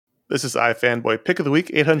This is iFanboy Pick of the Week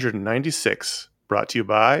 896, brought to you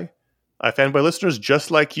by iFanboy listeners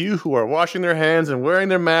just like you who are washing their hands and wearing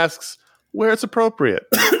their masks where it's appropriate.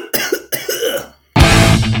 St.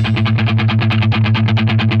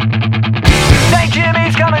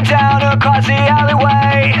 Jimmy's coming down across the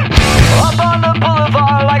alleyway, up on the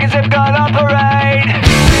boulevard like a zip gun on parade.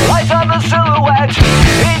 Lights up a silhouette,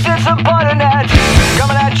 he's in some butternet,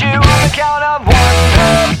 coming at you on the count of 1,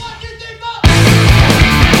 2.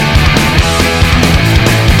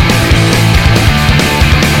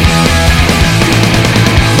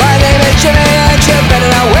 My name is Jimmy and you're better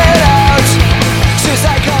not wear out.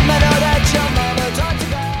 Suicide commando that your mama talked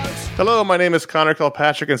about. Hello, my name is Connor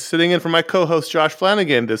Kilpatrick, and sitting in for my co-host Josh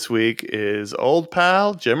Flanagan this week is old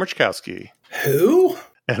pal Jim Richkowski. Who?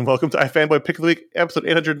 And welcome to iFanboy Pick of the Week, episode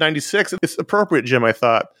 896. It's appropriate, Jim, I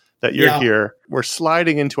thought, that you're here. We're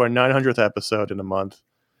sliding into our 900th episode in a month.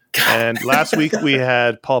 And last week we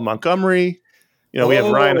had Paul Montgomery. You know, we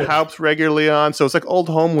have Ryan Haupt regularly on, so it's like old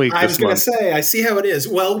home week. I was going to say, I see how it is.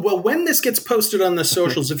 Well, when this gets posted on the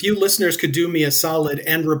socials, if you listeners could do me a solid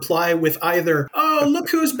and reply with either, oh, look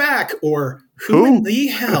who's back, or who in the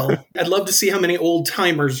hell? I'd love to see how many old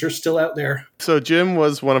timers are still out there. So Jim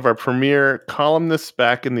was one of our premier columnists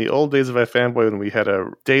back in the old days of iFanboy when we had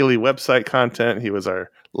a daily website content. He was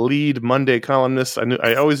our lead Monday columnist.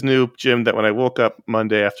 I always knew, Jim, that when I woke up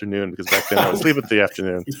Monday afternoon, because back then I was sleeping the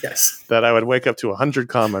afternoon, yes, that I would wake up to 100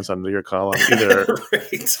 comments on your column, either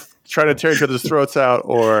trying to tear each other's throats out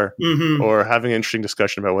or having an interesting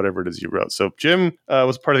discussion about whatever it is you wrote. So Jim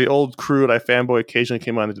was part of the old crew at iFanboy, occasionally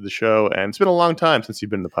came on to do the show, and it's been a long time since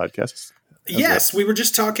you've been in the podcast. Yes, we were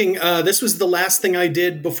just talking. This was the last thing I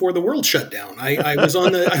did before the world shut down. I was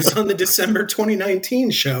on the December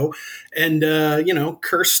 2019 show, and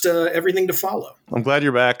cursed everything to follow. I'm glad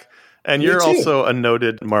you're back, and you're also a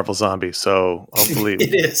noted Marvel zombie. So hopefully,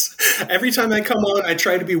 it is. Every time I come on, I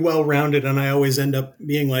try to be well rounded, and I always end up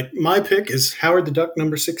being like, my pick is Howard the Duck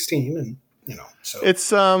number 16, and so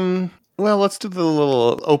it's Well, let's do the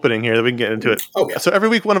little opening here that we can get into it. Oh, yeah. So every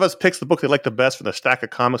week, one of us picks the book they like the best from the stack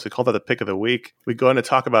of comics. We call that the pick of the week. We go in and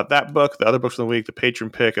talk about that book, the other books of the week, the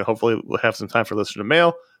patron pick, and hopefully we'll have some time for listener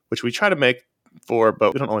mail, which we try to make for,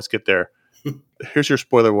 but we don't always get there. Here's your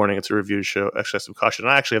spoiler warning. It's a review show. Exercise some caution.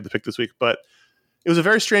 I actually have the pick this week, but it was a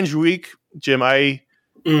very strange week, Jim. I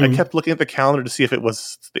kept looking at the calendar to see if it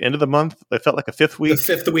was the end of the month. It felt like a fifth week. The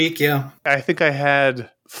fifth week, yeah. I think I had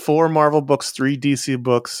 4 Marvel books, 3 DC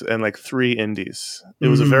books, and like 3 indies. It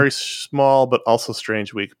was a very small but also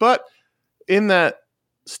strange week. But in that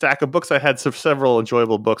stack of books, I had several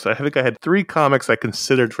enjoyable books. I think I had 3 comics I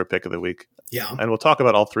considered for pick of the week. Yeah. And we'll talk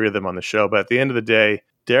about all 3 of them on the show. But at the end of the day,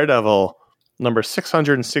 Daredevil number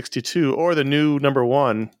 662, or the new number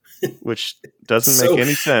 1, which doesn't make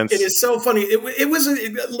any sense. It is so funny.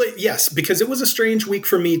 Yes, because it was a strange week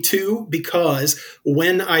for me too, because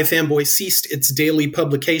when iFanboy ceased its daily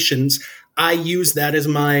publications, I used that as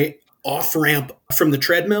my off-ramp from the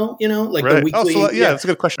treadmill, the weekly. That's a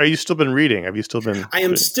good question. Are you still been reading? Have you still been? I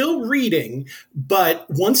am still reading, but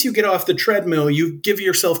once you get off the treadmill, you give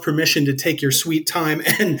yourself permission to take your sweet time.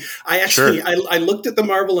 And I looked at the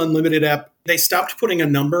Marvel Unlimited app. They stopped putting a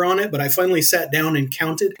number on it, but I finally sat down and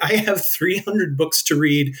counted. I have 300 books to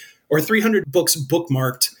read, or 300 books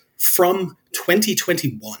bookmarked from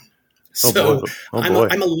 2021. So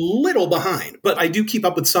I'm a little behind, but I do keep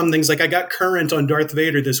up with some things. Like I got current on Darth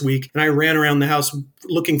Vader this week, and I ran around the house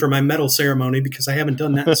looking for my medal ceremony because I haven't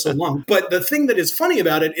done that in so long. But the thing that is funny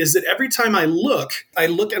about it is that every time I look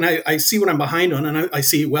and I see what I'm behind on, and I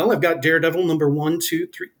see, well, I've got Daredevil number 1, 2,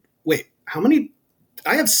 3. Wait, how many?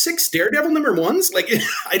 I have 6 Daredevil number 1s. Like,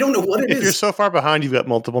 I don't know what it is. If you're so far behind, you've got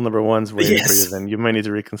multiple number 1s waiting for you, then you might need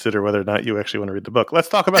to reconsider whether or not you actually want to read the book. Let's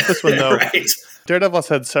talk about this one, though. Right. Daredevil's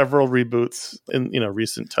had several reboots in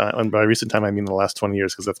recent time. And by recent time, I mean the last 20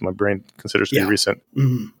 years, because that's what my brain considers to be recent.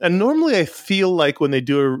 Mm-hmm. And normally I feel like when they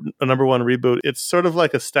do a number 1 reboot, it's sort of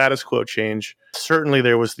like a status quo change. Certainly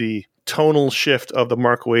there was the tonal shift of the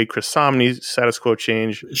Mark Waid, Chris Samnee status quo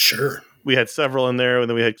change. Sure. We had several in there, and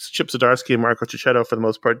then we had Chip Zdarsky and Marco Cicchetto for the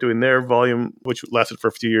most part doing their volume, which lasted for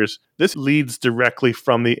a few years. This leads directly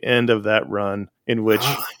from the end of that run, in which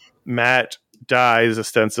Matt dies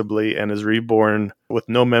ostensibly and is reborn with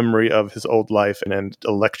no memory of his old life, and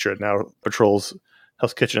Elektra now patrols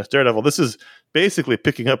Hell's Kitchen as Daredevil. This is basically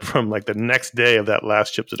picking up from like the next day of that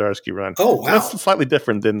last Chip Zdarsky run. Oh, wow. And that's slightly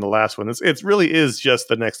different than the last one. It really is just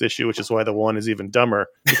the next issue, which is why the one is even dumber,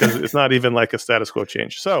 because it's not even like a status quo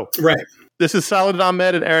change. So right. This is Saladin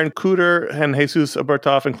Ahmed and Aaron Kuder and Jesus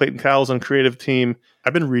Abertoff and Clayton Cowles on creative team.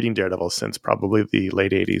 I've been reading Daredevil since probably the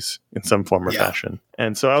late 80s in some form or fashion.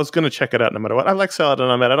 And so I was going to check it out no matter what. I like Saladin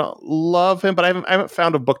Ahmed. I don't love him, but I haven't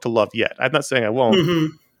found a book to love yet. I'm not saying I won't.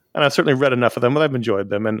 Mm-hmm. And I've certainly read enough of them, but I've enjoyed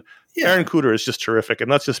them. And Aaron Kuder is just terrific. And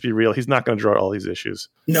let's just be real. He's not going to draw all these issues.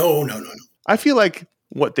 No. I feel like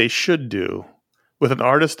what they should do with an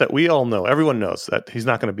artist that we all know, everyone knows that he's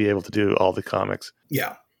not going to be able to do all the comics.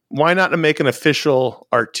 Yeah. Why not make an official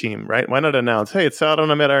art team, right? Why not announce, hey, it's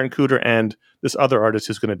Saladin Ahmed, Aaron Kuder, and this other artist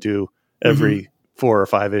who's going to do every 4 or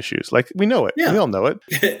 5 issues. Like, we know it. Yeah. We all know it.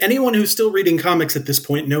 Anyone who's still reading comics at this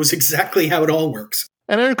point knows exactly how it all works.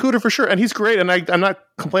 And Aaron Kuder for sure. And he's great. And I'm not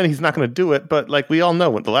complaining he's not going to do it. But like we all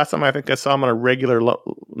know, the last time I think I saw him on a regular,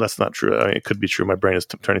 that's not true. I mean, it could be true. My brain is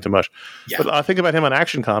turning too much. Yeah. But I think about him on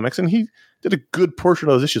Action Comics, and he did a good portion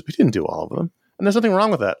of those issues. But he didn't do all of them. And there's nothing wrong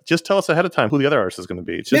with that. Just tell us ahead of time who the other artist is going to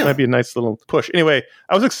be. It just might be a nice little push. Anyway,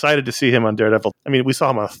 I was excited to see him on Daredevil. I mean, we saw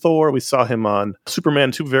him on Thor. We saw him on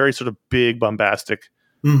Superman, 2 very sort of big, bombastic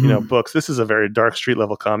books. This is a very dark street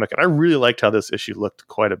level comic. And I really liked how this issue looked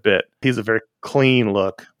quite a bit. He's a very clean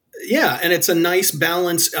look. Yeah, and it's a nice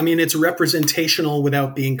balance. I mean, it's representational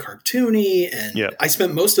without being cartoony. And I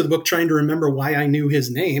spent most of the book trying to remember why I knew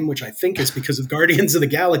his name, which I think is because of Guardians of the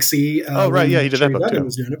Galaxy. He did that book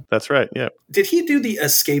too. That's right, yeah. Did he do The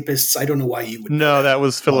Escapists? I don't know why you would know No, that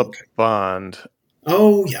was Philip Bond.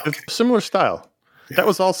 Oh, yeah. Okay. Similar style. Yeah. That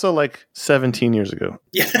was also like 17 years ago.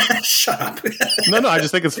 Yeah, shut up. No, I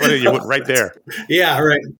just think it's funny. You went right there. Yeah,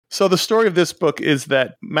 right. So the story of this book is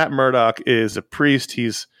that Matt Murdock is a priest.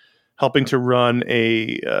 He's helping to run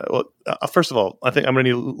first of all, I think I'm going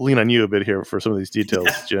to lean on you a bit here for some of these details,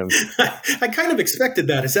 Jim. I kind of expected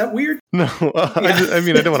that. Is that weird? No,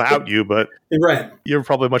 I don't want to out you, but you're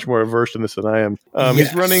probably much more versed in this than I am.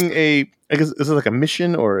 He's running I guess, is it like a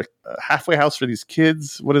mission or a halfway house for these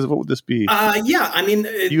kids? What would this be? I mean,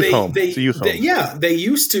 youth home. It's a youth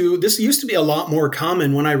home. This used to be a lot more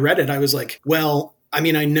common. When I read it, I was like, well, I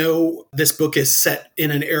mean, I know this book is set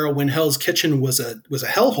in an era when Hell's Kitchen was a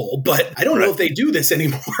hellhole, but I don't know if they do this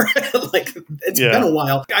anymore. Like, it's been a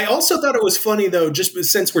while. I also thought it was funny, though, just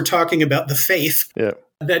since we're talking about the faith,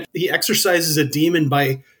 that he exorcises a demon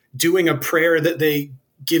by doing a prayer that they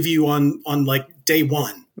give you on like day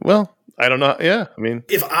one. Well, I don't know. Yeah, I mean,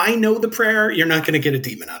 if I know the prayer, you're not going to get a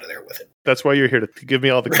demon out of there with it. That's why you're here, to give me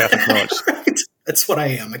all the Catholic knowledge. Right. That's what I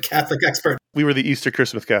am, a Catholic expert. We were the Easter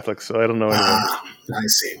Christmas Catholics, so I don't know anything. I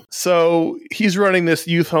see. So he's running this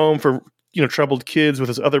youth home for troubled kids with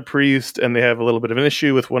his other priest, and they have a little bit of an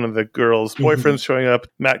issue with one of the girls' boyfriends showing up.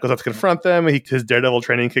 Matt goes out to confront them. His Daredevil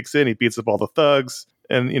training kicks in. He beats up all the thugs,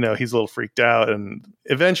 and he's a little freaked out. And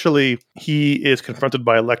eventually, he is confronted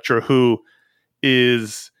by Elektra, who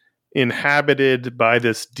is inhabited by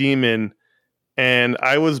this demon. And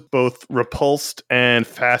I was both repulsed and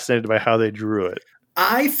fascinated by how they drew it.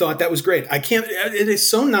 I thought that was great. It is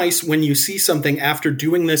so nice when you see something after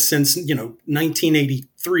doing this since,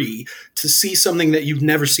 1983 to see something that you've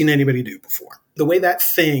never seen anybody do before. The way that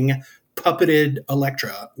thing puppeted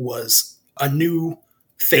Elektra was a new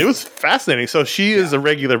thing. It was fascinating. So she is a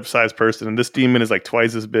regular sized person, and this demon is like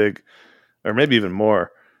twice as big, or maybe even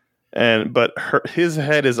more. But his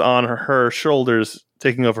head is on her shoulders,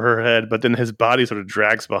 taking over her head, but then his body sort of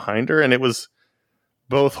drags behind her, and it was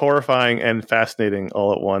both horrifying and fascinating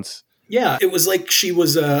all at once. Yeah, it was like she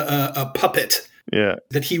was a puppet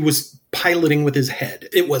that he was piloting with his head.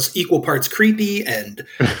 It was equal parts creepy and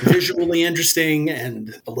visually interesting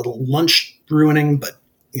and a little lunch ruining, but...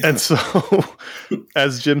 And so,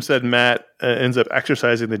 as Jim said, Matt ends up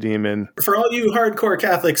exorcising the demon. For all you hardcore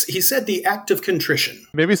Catholics, he said the act of contrition.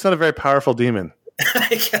 Maybe it's not a very powerful demon.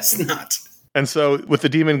 I guess not. And so with the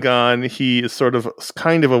demon gone, he is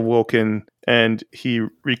kind of awoken, and he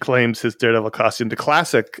reclaims his Daredevil costume. The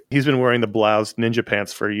classic, he's been wearing the blouse ninja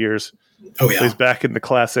pants for years. Oh, yeah. So he's back in the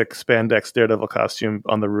classic spandex Daredevil costume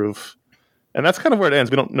on the roof. And that's kind of where it ends.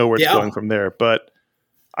 We don't know where it's going from there. But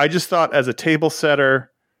I just thought, as a table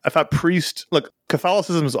setter, I thought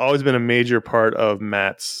Catholicism has always been a major part of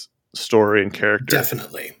Matt's story and character.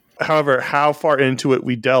 Definitely. However, how far into it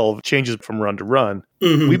we delve changes from run to run.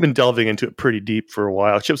 Mm-hmm. We've been delving into it pretty deep for a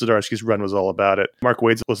while. Chip Zdarsky's run was all about it. Mark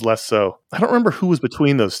Waid's was less so. I don't remember who was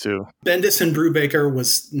between those two. Bendis and Brubaker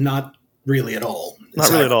was not really at all.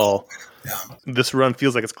 Not really at all. Yeah. This run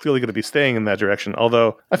feels like it's clearly going to be staying in that direction.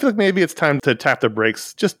 Although, I feel like maybe it's time to tap the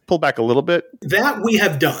brakes. Just pull back a little bit. That we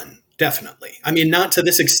have done. Definitely. I mean, not to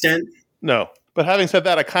this extent. No. But having said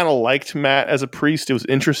that, I kind of liked Matt as a priest. It was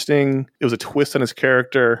interesting. It was a twist on his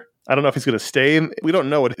character. I don't know if he's going to stay. We don't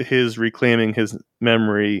know what his reclaiming his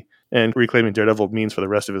memory and reclaiming Daredevil means for the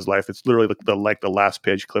rest of his life. It's literally like the last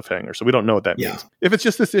page cliffhanger. So we don't know what that means. If it's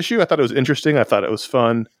just this issue, I thought it was interesting. I thought it was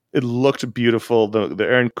fun. It looked beautiful. The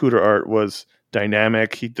Aaron Kuder art was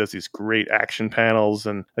dynamic. He does these great action panels.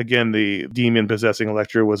 And again, the demon possessing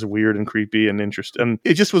Elektra was weird and creepy and interesting. And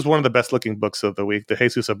it just was one of the best looking books of the week. The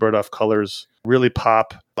Jesus Aburtov colors really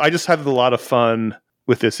pop. I just had a lot of fun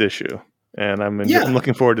with this issue. And I'm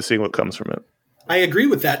looking forward to seeing what comes from it. I agree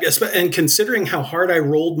with that. And considering how hard I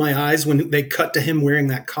rolled my eyes when they cut to him wearing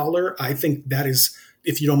that collar, I think that is,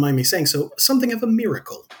 if you don't mind me saying so, something of a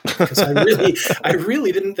miracle. Because I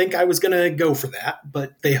really didn't think I was going to go for that,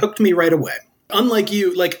 but they hooked me right away. Unlike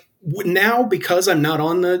you, now, because I'm not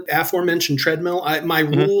on the aforementioned treadmill, my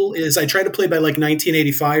rule is I try to play by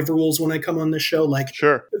 1985 rules when I come on this show.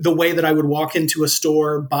 The way that I would walk into a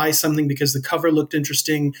store, buy something because the cover looked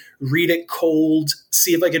interesting, read it cold,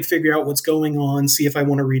 see if I could figure out what's going on, see if I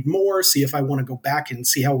want to read more, see if I want to go back and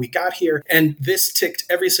see how we got here. And this ticked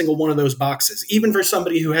every single one of those boxes. Even for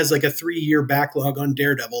somebody who has a 3-year backlog on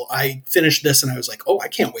Daredevil, I finished this and I was like, oh, I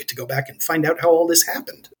can't wait to go back and find out how all this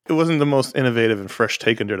happened. It wasn't the most innovative and fresh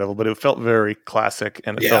take on Daredevil, but it felt very classic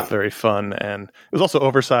and it felt very fun. And it was also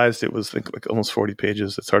oversized. It was almost 40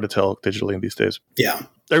 pages. It's hard to tell digitally these days. Yeah.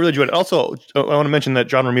 I really enjoyed it. Also, I want to mention that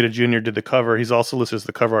John Romita Jr. did the cover. He's also listed as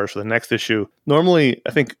the cover artist for the next issue. Normally,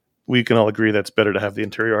 I think we can all agree that it's better to have the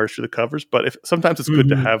interior artist do the covers, but sometimes it's good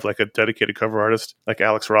to have a dedicated cover artist like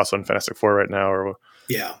Alex Ross on Fantastic Four right now.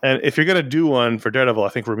 And if you're going to do one for Daredevil, I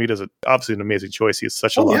think Romita's obviously an amazing choice. He has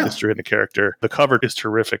such a long history in the character. The cover is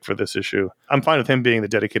terrific for this issue. I'm fine with him being the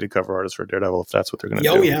dedicated cover artist for Daredevil if that's what they're going to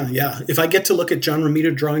do. Oh, yeah. If I get to look at John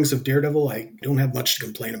Romita drawings of Daredevil, I don't have much to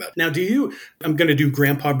complain about. Now, I'm going to do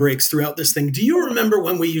grandpa breaks throughout this thing. Do you remember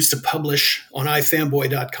when we used to publish on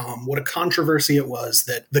ifanboy.com what a controversy it was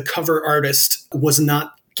that the cover artist was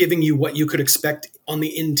not giving you what you could expect on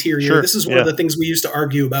the interior? Sure, this is one of the things we used to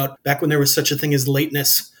argue about back when there was such a thing as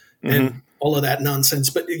lateness and all of that nonsense.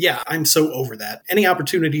 But yeah, I'm so over that. Any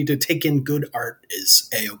opportunity to take in good art is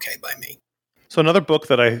A-okay by me. So another book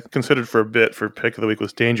that I considered for a bit for pick of the week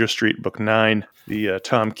was Danger Street, book 9, the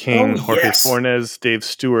Tom King, Jorge Fornes, Dave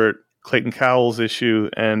Stewart, Clayton Cowles issue.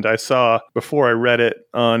 And I saw before I read it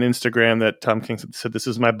on Instagram that Tom King said, this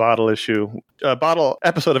is my bottle issue. A bottle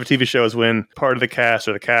episode of a TV show is when part of the cast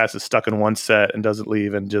or the cast is stuck in one set and doesn't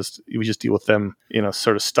leave, and we just deal with them,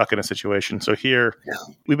 sort of stuck in a situation. So here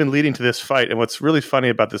we've been leading to this fight. And what's really funny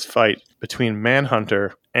about this fight between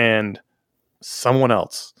Manhunter and someone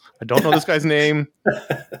else, I don't know this guy's name,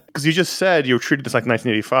 because you just said you were treated this like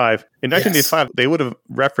 1985. In 1985, they would have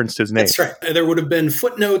referenced his name. That's right. There would have been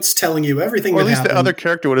footnotes telling you everything. Or at least the other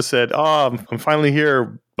character would have said, "Oh, I'm finally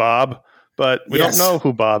here, Bob." But we don't know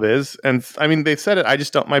who Bob is. And I mean, they said it. I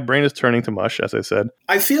just don't. My brain is turning to mush, as I said.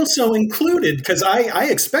 I feel so included because I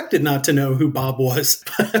expected not to know who Bob was.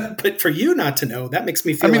 But for you not to know, that makes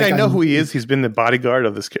me feel I know who he is. He's been the bodyguard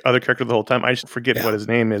of this other character the whole time. I just forget what his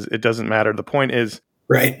name is. It doesn't matter. The point is,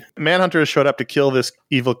 right. Manhunter has showed up to kill this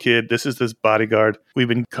evil kid. This is this bodyguard. We've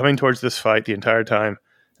been coming towards this fight the entire time.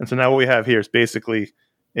 And so now what we have here is basically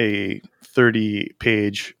a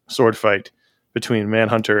 30-page sword fight between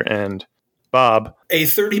Manhunter and Bob. A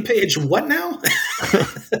 30-page what now?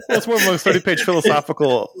 It's more of a 30-page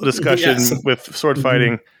philosophical discussion with sword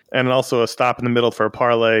fighting and also a stop in the middle for a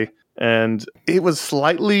parlay. And it was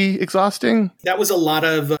slightly exhausting. That was a lot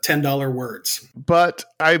of $10 words. But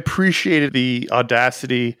I appreciated the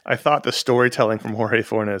audacity. I thought the storytelling from Jorge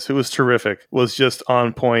Fornes, who was terrific, was just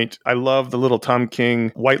on point. I love the little Tom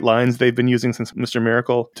King white lines they've been using since Mr.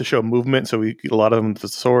 Miracle to show movement. So we get a lot of them with the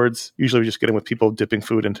swords. Usually we just get them with people dipping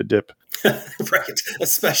food into dip. Right.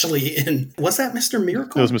 Especially in, was that Mr.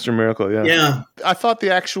 Miracle? It was Mr. Miracle, yeah. Yeah. I thought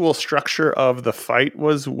the actual structure of the fight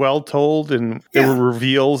was well told, and there were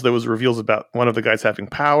reveals. There was reveals about one of the guys having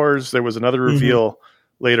powers. There was another reveal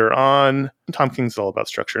later on. Tom King's all about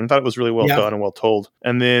structure, and I thought it was really well done and well told.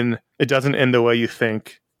 And then it doesn't end the way you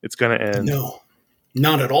think it's going to end. No,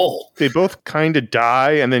 not at all. They both kind of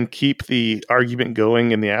die and then keep the argument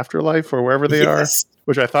going in the afterlife or wherever they are,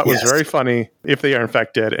 which I thought was very funny, if they are in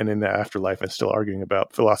fact dead and in the afterlife and still arguing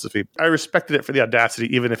about philosophy. I respected it for the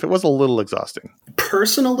audacity, even if it was a little exhausting.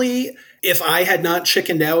 Personally, if I had not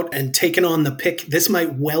chickened out and taken on the pick, this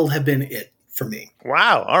might well have been it for me.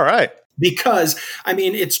 Wow. All right. Because, I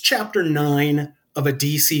mean, it's chapter 9 of a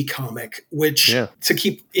DC comic, which, to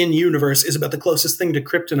keep in universe, is about the closest thing to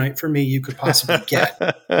kryptonite for me you could possibly get.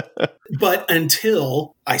 But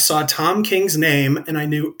until I saw Tom King's name and I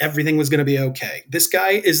knew everything was going to be okay. This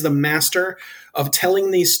guy is the master of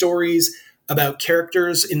telling these stories about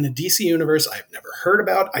characters in the DC universe I've never heard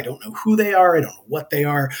about. I don't know who they are. I don't know what they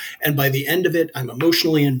are. And by the end of it, I'm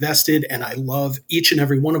emotionally invested and I love each and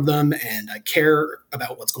every one of them and I care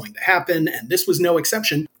about what's going to happen. And this was no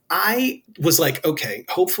exception. I was like, okay,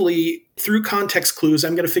 hopefully through context clues,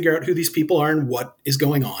 I'm going to figure out who these people are and what is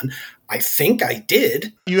going on. I think I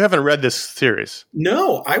did. You haven't read this series?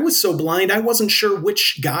 No, I was so blind, I wasn't sure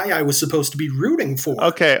which guy I was supposed to be rooting for.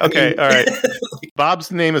 Okay, all right.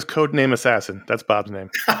 Bob's name is Codename Assassin. That's Bob's name.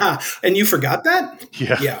 And you forgot that?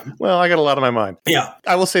 Yeah. Well, I got a lot on my mind. Yeah.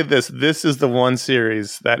 I will say this. This is the one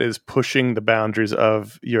series that is pushing the boundaries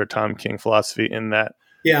of your Tom King philosophy in that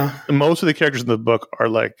most of the characters in the book are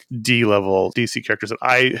like D-level DC characters that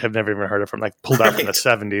I have never even heard of from, like pulled out from the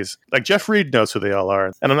 70s. Like Jeff Reed knows who they all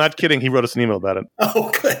are. And I'm not kidding. He wrote us an email about it.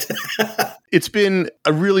 Oh, good. It's been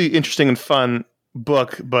a really interesting and fun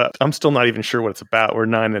book, but I'm still not even sure what it's about. We're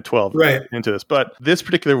 9 and 12 into this. But this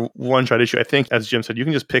particular one-shot issue, I think, as Jim said, you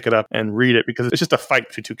can just pick it up and read it because it's just a fight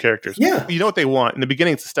between two characters. Yeah. You know what they want. In the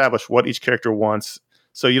beginning, it's established what each character wants.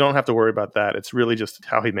 So you don't have to worry about that. It's really just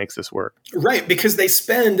how he makes this work. Right, because they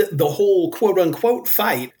spend the whole quote-unquote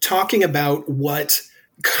fight talking about what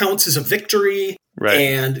counts as a victory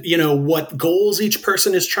and, you know, what goals each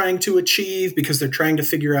person is trying to achieve because they're trying to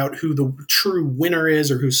figure out who the true winner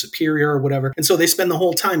is or who's superior or whatever. And so they spend the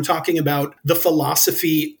whole time talking about the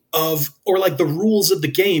philosophy of, or like the rules of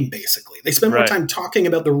the game, basically. They spend more time talking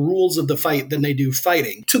about the rules of the fight than they do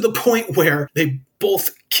fighting, to the point where they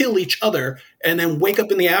both kill each other and then wake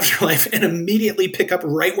up in the afterlife and immediately pick up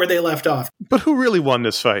right where they left off. But who really won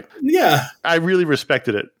this fight? Yeah. I really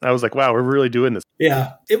respected it. I was like, wow, we're really doing this.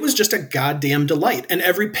 Yeah. It was just a goddamn delight. And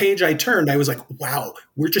every page I turned, I was like, wow,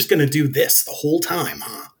 we're just going to do this the whole time,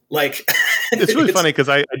 huh? Like, it's really funny because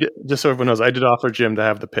I did, just so everyone knows, I did offer Jim to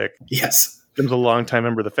have the pick. Yes. Jim's a longtime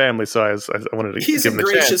member of the family, so I wanted to He's give him a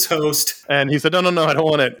gracious host. And he said, no, I don't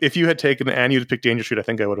want it. If you had taken and you had picked Danger Street, I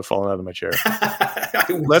think I would have fallen out of my chair.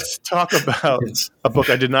 Let's talk about a book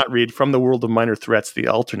I did not read, From the World of Minor Threats, The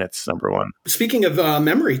Alternates, #1. Speaking of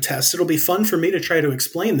memory tests, it'll be fun for me to try to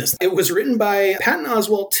explain this. It was written by Patton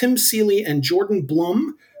Oswalt, Tim Seeley, and Jordan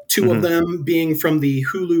Blum. Two of them being from the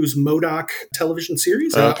Hulu's MODOK television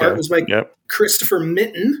series. Art was by Christopher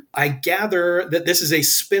Mitten. I gather that this is a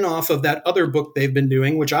spin-off of that other book they've been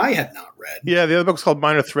doing, which I had not read. Yeah, the other book's called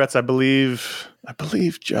Minor Threats. I believe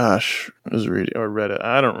Josh was reading or read it.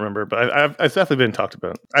 I don't remember, but it's definitely been talked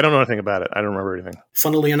about. I don't know anything about it. I don't remember anything.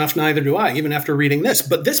 Funnily enough, neither do I, even after reading this.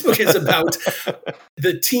 But this book is about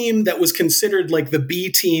the team that was considered like the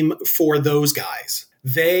B team for those guys.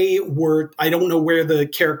 They were, I don't know where the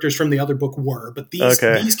characters from the other book were, but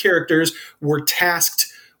these characters were tasked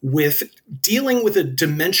with dealing with a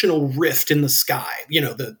dimensional rift in the sky. You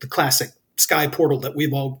know, the classic sky portal that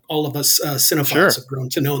we've all of us cinephiles have grown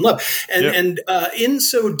to know and love. And in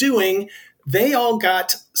so doing, they all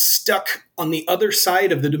got stuck on the other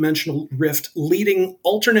side of the dimensional rift, leading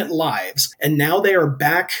alternate lives. And now they are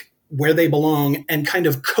back where they belong and kind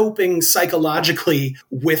of coping psychologically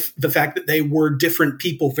with the fact that they were different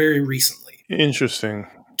people very recently. Interesting.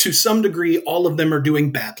 To some degree, all of them are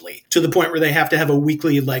doing badly, to the point where they have to have a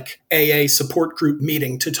weekly like AA support group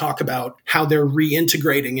meeting to talk about how they're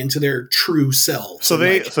reintegrating into their true selves. So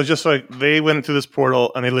they went through this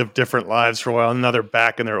portal and they lived different lives for a while, and now they're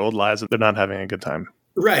back in their old lives and they're not having a good time.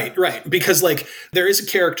 Right. Because like there is a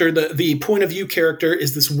character, the point of view character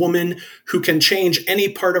is this woman who can change any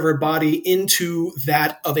part of her body into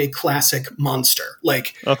that of a classic monster.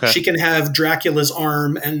 Like she can have Dracula's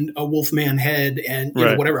arm and a Wolfman head and you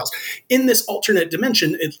know, whatever else. In this alternate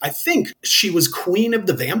dimension, I think she was queen of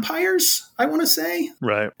the vampires, I want to say.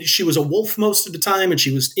 Right. She was a wolf most of the time and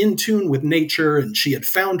she was in tune with nature and she had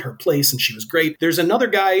found her place and she was great. There's another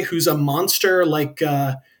guy who's a monster like,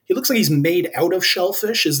 he looks like he's made out of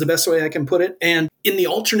shellfish is the best way I can put it. And in the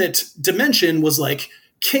alternate dimension was like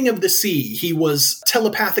king of the sea. He was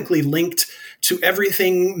telepathically linked to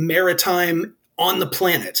everything maritime on the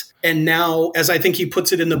planet. And now, as I think he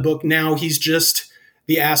puts it in the book, now he's just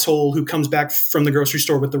the asshole who comes back from the grocery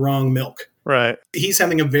store with the wrong milk. Right. He's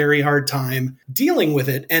having a very hard time dealing with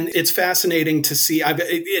it. And it's fascinating to see.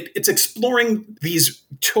 It's exploring these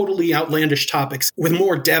totally outlandish topics with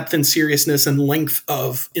more depth and seriousness and length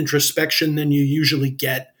of introspection than you usually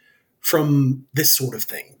get from this sort of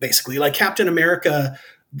thing, basically. Like Captain America,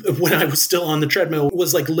 when I was still on the treadmill,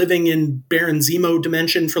 was like living in Baron Zemo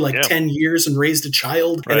dimension for like 10 years and raised a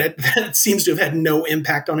child. Right. And that seems to have had no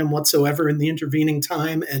impact on him whatsoever in the intervening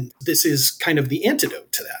time. And this is kind of the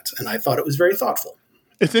antidote to that. And I thought it was very thoughtful.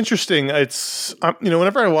 It's interesting. It's,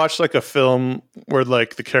 whenever I watch like a film where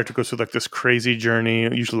like the character goes through like this crazy journey,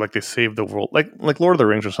 usually like they save the world, like Lord of the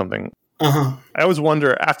Rings or something. Uh-huh. I always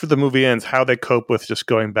wonder after the movie ends how they cope with just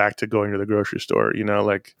going back to going to the grocery store.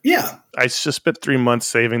 Yeah. I just spent 3 months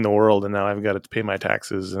saving the world, and now I've got to pay my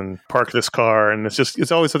taxes and park this car, and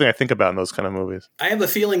it's always something I think about in those kind of movies. I have a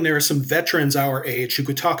feeling there are some veterans our age who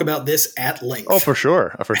could talk about this at length. Oh, for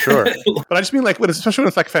sure. But I just mean especially when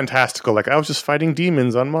it's like fantastical, like I was just fighting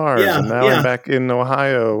demons on Mars, and now I'm back in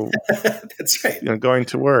Ohio. That's right. Going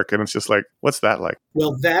to work, and it's just like, what's that like?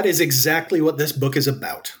 Well, that is exactly what this book is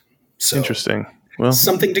about. So, interesting. Well,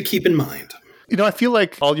 something to keep in mind. I feel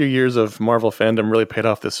like all your years of Marvel fandom really paid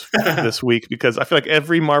off this week, because I feel like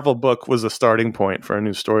every Marvel book was a starting point for a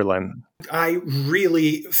new storyline. I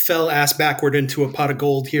really fell ass backward into a pot of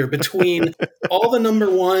gold here. Between all the number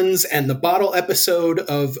ones and the bottle episode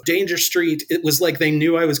of Danger Street, it was like they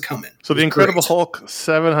knew I was coming. So the Incredible Hulk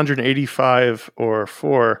 785 or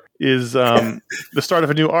 4 is the start of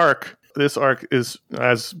a new arc. This arc is,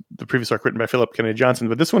 as the previous arc, written by Philip Kennedy Johnson,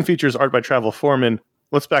 but this one features art by Travel Foreman.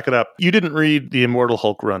 Let's back it up. You didn't read the Immortal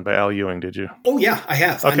Hulk run by Al Ewing, did you? Oh, yeah, I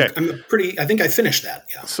have. Okay. I think I finished that,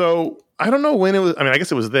 yeah. So I don't know when it was. I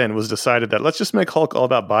guess it was then. It was decided that let's just make Hulk all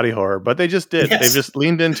about body horror, but they just did. Yes. They've just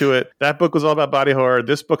leaned into it. That book was all about body horror.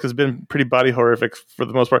 This book has been pretty body horrific for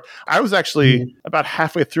the most part. I was actually about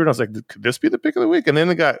halfway through, and I was like, could this be the pick of the week? And then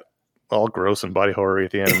it got all gross and body horror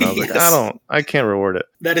at the end, and I was like, I can't reward it.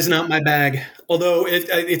 That is not my bag. Although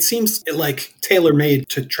it seems like tailor-made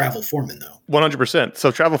to Travel Foreman, though. 100%.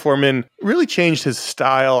 So Travel Foreman really changed his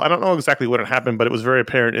style. I don't know exactly what had happened, but it was very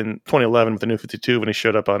apparent in 2011 with the New 52 when he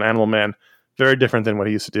showed up on Animal Man. Very different than what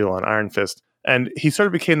he used to do on Iron Fist. And he sort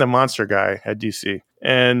of became the monster guy at DC.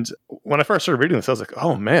 And when I first started reading this, I was like,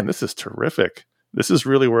 oh man, this is terrific. This is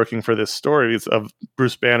really working for this story of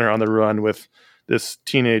Bruce Banner on the run with this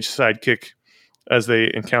teenage sidekick as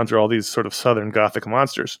they encounter all these sort of Southern Gothic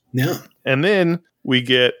monsters. Yeah. And then we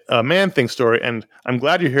get a Man-Thing story, and I'm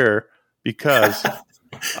glad you're here because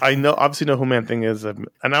I obviously know who Man-Thing is, and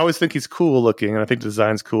I always think he's cool looking, and I think the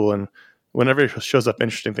design's cool, and whenever he shows up,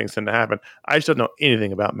 interesting things tend to happen. I just don't know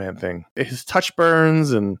anything about Man-Thing. His touch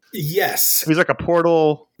burns, and yes, he's like a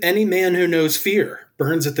portal. Any man who knows fear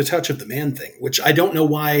burns at the touch of the Man-Thing, which I don't know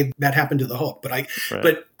why that happened to the Hulk, but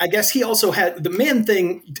I guess he also had, the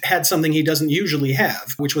Man-Thing had something he doesn't usually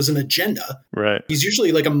have, which was an agenda. Right. He's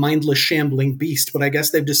usually like a mindless, shambling beast, but I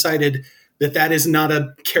guess they've decided that is not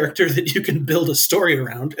a character that you can build a story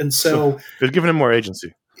around, and so they've given him more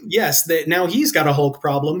agency. Yes, now he's got a Hulk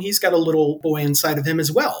problem. He's got a little boy inside of him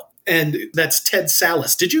as well. And that's Ted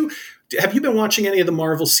Sallis. Have you been watching any of the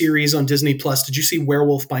Marvel series on Disney Plus? Did you see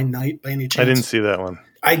Werewolf by Night by any chance? I didn't see that one.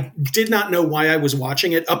 I did not know why I was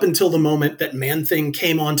watching it up until the moment that Man-Thing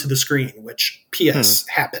came onto the screen, which P.S.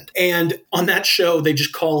 happened. And on that show, they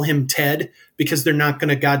just call him Ted because they're not going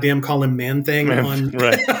to goddamn call him Man-Thing on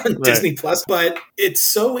Disney Plus. But it's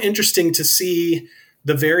so interesting to see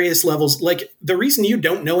the various levels. Like, the reason you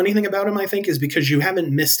don't know anything about him, I think, is because you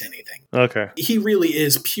haven't missed anything. Okay. He really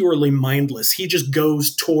is purely mindless. He just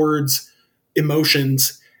goes towards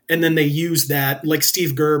emotions, and then they use that, like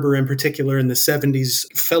Steve Gerber in particular in the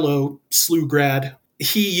 70s, fellow SLU grad.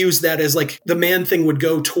 He used that as like the Man-Thing would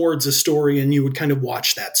go towards a story, and you would kind of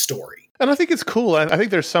watch that story. And I think it's cool. I think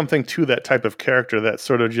there's something to that type of character that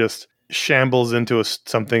sort of just shambles into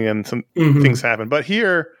something and some things happen. But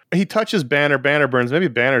here, he touches Banner. Banner burns. Maybe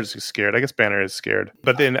Banner's scared. I guess Banner is scared.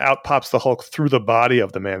 But then out pops the Hulk through the body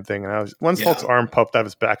of the Man-Thing. And once Hulk's arm popped out of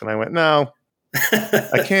his back, and I went, no,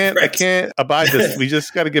 I can't abide this. We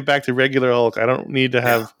just got to get back to regular Hulk. I don't need to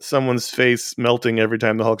have someone's face melting every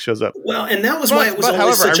time the Hulk shows up. Well, and that was why it was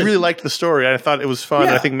always however, I really liked the story. I thought it was fun.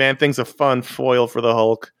 I think Man-Thing's a fun foil for the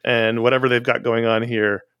Hulk and whatever they've got going on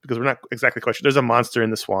here. Because we're not exactly quite sure. There's a monster in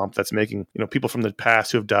the swamp that's making, people from the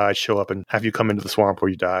past who have died show up and have you come into the swamp where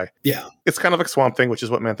you die. Yeah. It's kind of like Swamp Thing, which is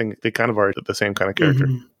what Man-Thing, they kind of are the same kind of character.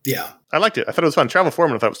 Yeah. I liked it. I thought it was fun. Travel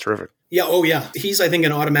Foreman, I thought was terrific. Yeah. Oh, yeah. He's, I think,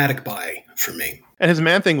 an automatic buy for me. And his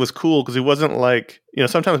Man-Thing was cool because he wasn't like,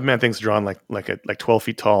 sometimes Man-Thing's drawn like 12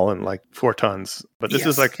 feet tall and like 4 tons. But this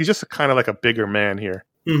is like, he's just kind of like a bigger man here.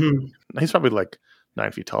 He's probably like 9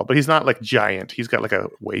 feet tall, but he's not like giant. He's got like a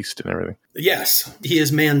waist and everything. Yes, he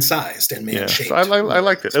is man-sized and man-shaped. So I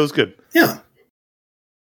liked it. It was good. Yeah.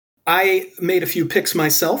 I made a few picks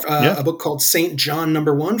myself. A book called St. John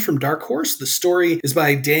 #1 from Dark Horse. The story is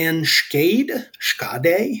by Dan Schade.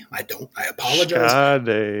 I apologize.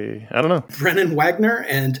 Schade. I don't know. Brennan Wagner.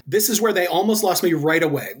 And this is where they almost lost me right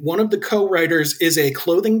away. One of the co-writers is a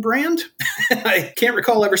clothing brand. I can't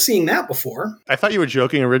recall ever seeing that before. I thought you were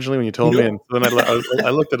joking originally when you told me. And then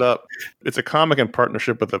I looked it up. It's a comic in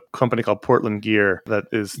partnership with a company called Portland Gear that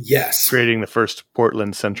is creating the first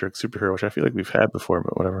Portland-centric superhero, which I feel like we've had before,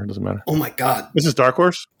 but whatever. doesn't matter. Oh my God. This is Dark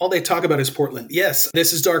Horse? All they talk about is Portland. Yes,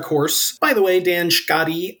 this is Dark Horse. By the way, Dan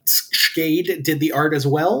Schade did the art as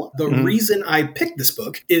well. The reason I picked this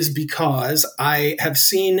book is because I have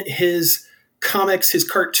seen his comics, his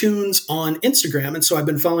cartoons on Instagram. And so I've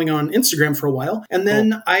been following on Instagram for a while. And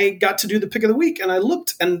then I got to do the pick of the week and I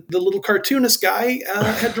looked and the little cartoonist guy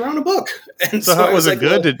had drawn a book. And so how was it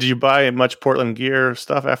good? Did you buy much Portland gear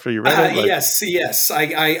stuff after you read it? Yes.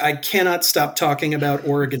 I cannot stop talking about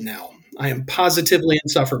Oregon now. I am positively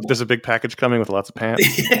insufferable. There's a big package coming with lots of pants.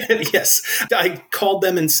 Yes. I called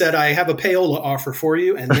them and said, I have a payola offer for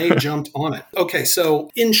you. And they jumped on it. Okay.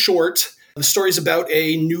 So in short, the story's about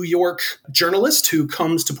a New York journalist who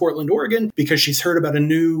comes to Portland, Oregon, because she's heard about a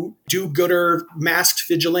new do-gooder masked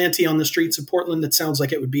vigilante on the streets of Portland that sounds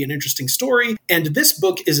like it would be an interesting story. And this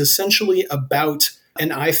book is essentially about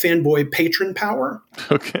an iFanboy patron power.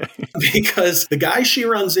 Okay. Because the guy she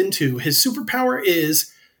runs into, his superpower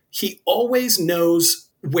is he always knows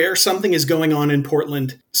where something is going on in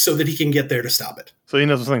Portland so that he can get there to stop it. So he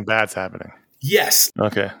knows something bad's happening. Yes.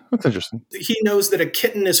 Okay. That's interesting. He knows that a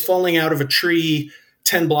kitten is falling out of a tree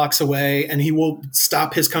 10 blocks away, and he will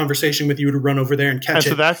stop his conversation with you to run over there and catch it.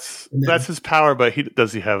 So that's his power, but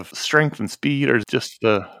does he have strength and speed or just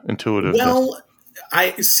the intuitive? Well,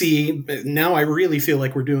 I see. Now I really feel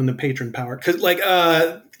like we're doing the patron power.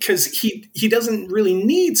 Because he doesn't really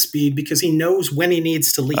need speed because he knows when he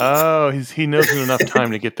needs to leave. Oh, he knows enough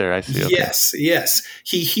time to get there. I see. Okay. Yes.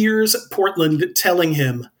 He hears Portland telling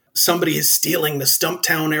him, somebody is stealing the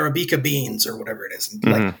Stumptown Arabica beans or whatever it is.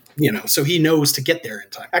 So he knows to get there in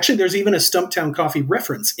time. Actually, there's even a Stumptown coffee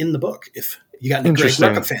reference in the book, if you got any great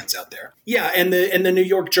Rucka fans out there. Yeah, and the New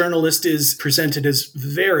York journalist is presented as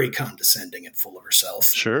very condescending and full of herself.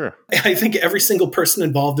 Sure. I think every single person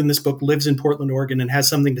involved in this book lives in Portland, Oregon, and has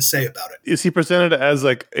something to say about it. Is he presented as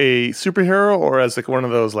like a superhero or as like one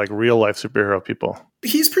of those like real life superhero people?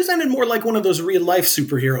 He's presented more like one of those real life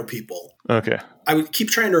superhero people. Okay. I would keep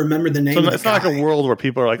trying to remember the name. So it's not like a world where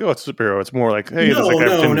people are like, "Oh, it's a superhero." It's more like, "Hey, there's like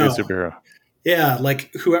opportunity to be a superhero." Yeah,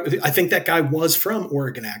 like I think that guy was from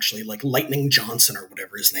Oregon, actually, like Lightning Johnson or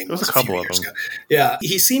whatever his name was. There's a couple of them. Yeah,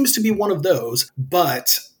 he seems to be one of those,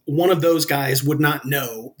 but one of those guys would not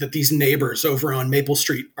know that these neighbors over on Maple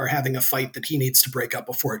Street are having a fight that he needs to break up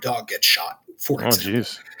before a dog gets shot. For example. Oh,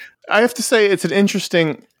 jeez. I have to say it's an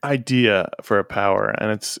interesting idea for a power, and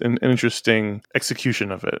it's an interesting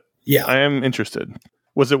execution of it. Yeah. I am interested.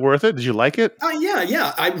 Was it worth it? Did you like it?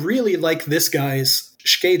 Yeah. I really like this guy's,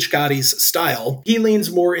 Scotty's style. He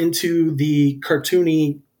leans more into the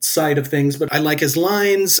cartoony side of things, but I like his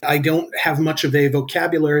lines. I don't have much of a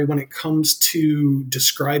vocabulary when it comes to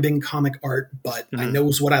describing comic art, but I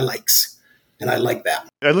knows what I likes, and I like that.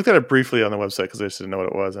 I looked at it briefly on the website because I just didn't know what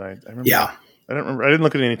it was, and I remember. Yeah. I don't remember. I didn't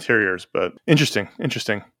look at any interiors, but interesting.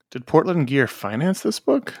 Did Portland Gear finance this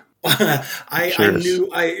book? I knew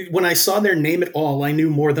when I saw their name at all, I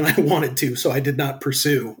knew more than I wanted to, so I did not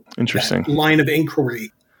pursue that line of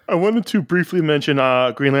inquiry. I wanted to briefly mention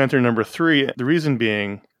Green Lantern #3. The reason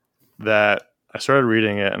being that I started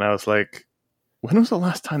reading it and I was like, when was the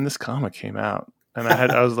last time this comic came out? And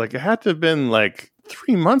I was like, it had to have been like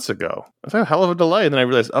 3 months ago. That's a hell of a delay. And then I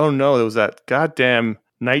realized, oh no, there was that goddamn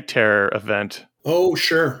Night Terror event. Oh,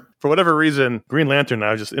 sure. For whatever reason, Green Lantern,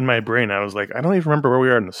 I was just in my brain. I was like, I don't even remember where we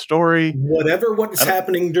are in the story. What was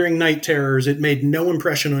happening during Night Terrors, it made no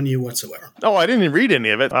impression on you whatsoever. Oh, I didn't even read any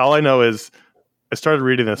of it. All I know is I started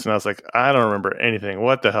reading this and I was like, I don't remember anything.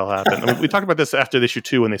 What the hell happened? I mean, we talked about this after issue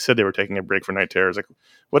 2 when they said they were taking a break for Night Terrors. Like,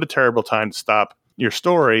 what a terrible time to stop your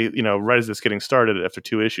story, right as it's getting started after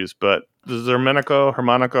 2 issues. But the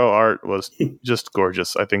Harmonico art was just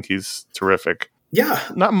gorgeous. I think he's terrific. Yeah.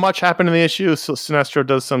 Not much happened in the issue. So Sinestro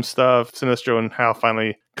does some stuff. Sinestro and Hal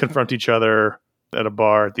finally confront each other at a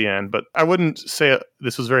bar at the end. But I wouldn't say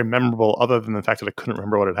this was very memorable other than the fact that I couldn't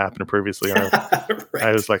remember what had happened previously. And right.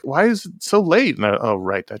 I was like, why is it so late? And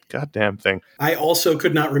that goddamn thing. I also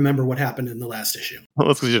could not remember what happened in the last issue. Well,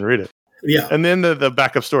 that's because you didn't read it. Yeah. And then the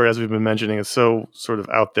backup story, as we've been mentioning, is so sort of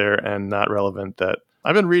out there and not relevant that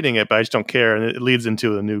I've been reading it, but I just don't care. And it leads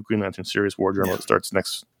into the new Green Lantern series War Journal that starts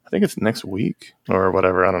I think it's next week or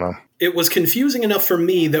whatever. I don't know. It was confusing enough for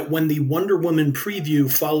me that when the Wonder Woman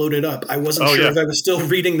preview followed it up, I wasn't sure if I was still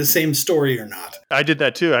reading the same story or not. I did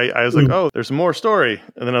that too. I was like, oh, there's more story.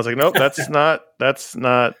 And then I was like, nope, that's not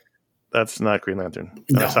Green Lantern.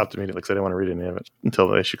 And I stopped immediately because I didn't want to read any of it until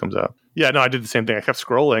the issue comes out. Yeah, no, I did the same thing. I kept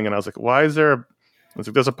scrolling and I was like, why is there I was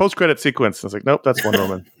like, there's a post-credit sequence. I was like, nope, that's Wonder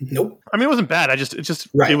Woman. Nope. I mean, it wasn't bad.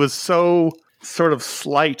 It was so sort of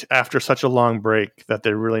slight after such a long break that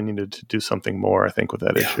they really needed to do something more, I think, with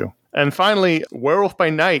that issue. And finally, Werewolf by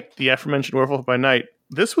Night, the aforementioned Werewolf by Night,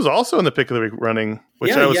 This was also in the pick of the week running,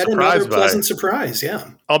 which I was yet surprised another pleasant surprise,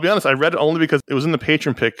 yeah. I'll be honest, I read it only because it was in the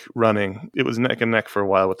patron pick running. It was neck and neck for a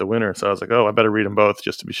while with the winner. So I was like, oh, I better read them both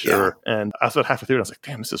just to be sure. Yeah. And I was about halfway through it, I was like,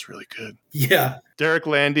 damn, this is really good. Yeah. Derek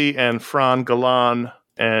Landy and Fran Galan.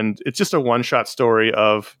 And it's just a one-shot story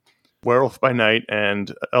of Werewolf by Night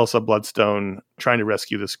and Elsa Bloodstone trying to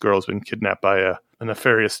rescue this girl who's been kidnapped by a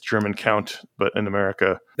nefarious German count, but in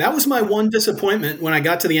America. That was my one disappointment when I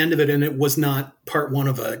got to the end of it and it was not part one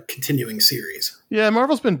of a continuing series. Yeah,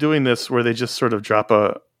 Marvel's been doing this where they just sort of drop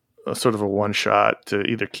a sort of a one shot to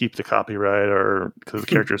either keep the copyright or because the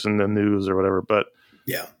characters in the news or whatever. But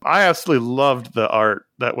yeah, I absolutely loved the art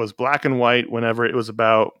that was black and white whenever it was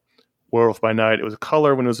about Werewolf by Night. It was a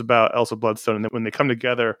color when it was about Elsa Bloodstone. And then when they come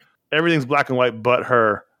together, everything's black and white but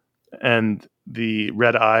her and the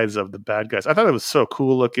red eyes of the bad guys. I thought it was so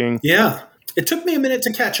cool looking. Yeah. It took me a minute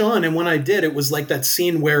to catch on, and when I did, it was like that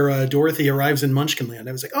scene where Dorothy arrives in Munchkinland.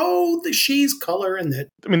 I was like, oh, she's color and that.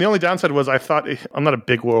 I mean, the only downside was I'm not a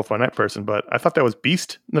big Werewolf by Night person, but I thought that was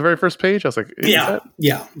Beast in the very first page. I was like,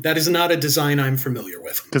 that is not a design I'm familiar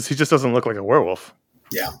with. Because he just doesn't look like a werewolf.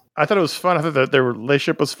 Yeah. I thought it was fun. I thought that their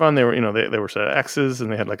relationship was fun. They were, they were sort of exes,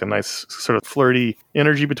 and they had like a nice sort of flirty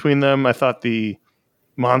energy between them. I thought the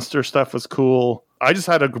monster stuff was cool. I just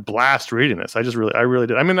had a blast reading this. I really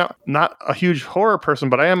did. I mean, not a huge horror person,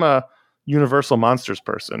 but I am a Universal Monsters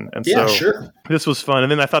person. And so sure. This was fun.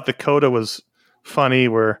 And then I thought the coda was funny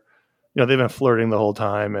where, they've been flirting the whole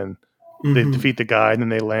time and they defeat the guy and then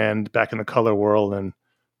they land back in the color world. And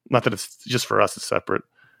not that it's just for us, it's separate.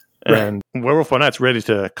 And Werewolf by Night's ready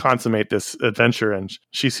to consummate this adventure, and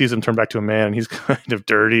she sees him turn back to a man, and he's kind of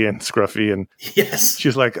dirty and scruffy, and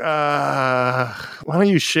she's like, why don't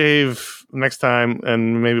you shave next time,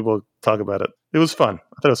 and maybe we'll talk about it. It was fun.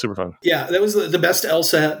 I thought it was super fun. Yeah, that was the best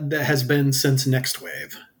Elsa that has been since Next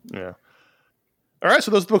Wave. Yeah. All right,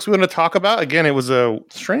 so those are the books we want to talk about. Again, it was a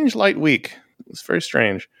strange light week. It was very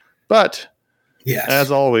strange. But yes,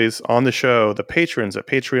 as always, on the show, the patrons at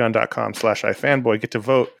patreon.com/ifanboy get to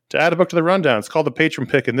vote to add a book to the rundown. It's called the Patron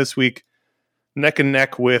Pick, and this week, neck and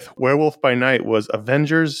neck with Werewolf by Night was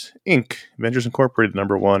Avengers, Inc., Avengers Incorporated,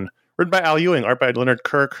 #1. Written by Al Ewing, art by Leonard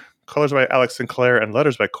Kirk, colors by Alex Sinclair, and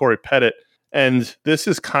letters by Corey Pettit. And this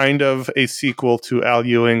is kind of a sequel to Al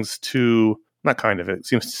Ewing's not kind of, it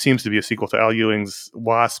seems to be a sequel to Al Ewing's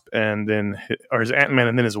Wasp and then, or his Ant-Man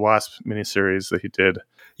and then his Wasp miniseries that he did.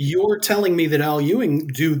 You're telling me that Al Ewing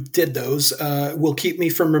did those will keep me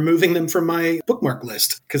from removing them from my bookmark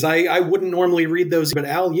list, because I wouldn't normally read those, but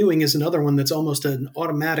Al Ewing is another one that's almost an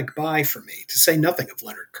automatic buy for me, to say nothing of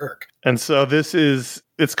Leonard Kirk. And so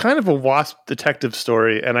it's kind of a Wasp detective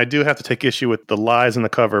story, and I do have to take issue with the lies in the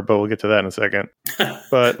cover, but we'll get to that in a second.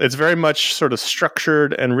 But it's very much sort of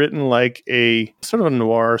structured and written like a sort of a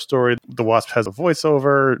noir story. The Wasp has a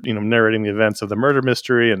voiceover, narrating the events of the murder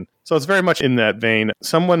mystery, and so it's very much in that vein.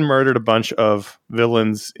 Someone murdered a bunch of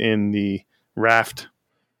villains in the raft,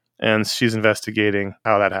 and she's investigating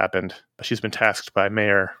how that happened. She's been tasked by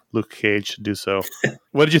Mayor Luke Cage to do so.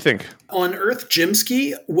 What did you think? On Earth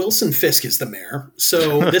Jimsky, Wilson Fisk is the mayor.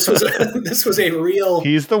 So this was a real...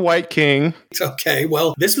 He's the White King. Okay,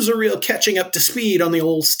 well, this was a real catching up to speed on the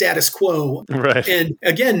old status quo. Right. And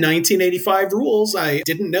again, 1985 rules. I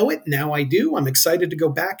didn't know it. Now I do. I'm excited to go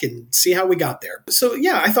back and see how we got there. So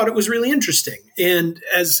yeah, I thought it was really interesting. And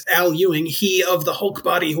as Al Ewing, he of the Hulk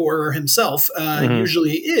body horror himself,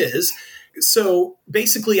 usually is... So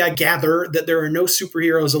basically, I gather that there are no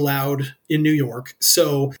superheroes allowed in New York.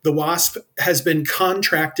 So the Wasp has been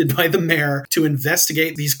contracted by the mayor to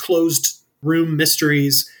investigate these closed room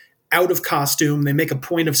mysteries out of costume. They make a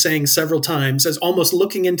point of saying several times, as almost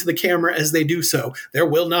looking into the camera as they do so, there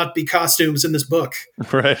will not be costumes in this book.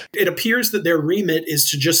 Right. It appears that their remit is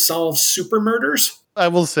to just solve super murders. I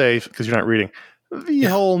will say, because you're not reading, the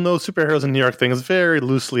whole no superheroes in New York thing is very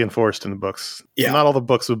loosely enforced in the books. Yeah. Not all the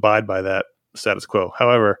books abide by that status quo.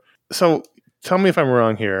 However, so tell me if I'm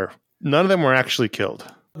wrong here. None of them were actually killed.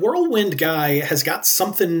 Whirlwind guy has got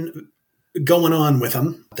something going on with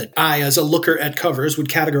him that I, as a looker at covers, would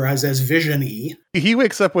categorize as Vision-y. He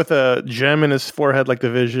wakes up with a gem in his forehead like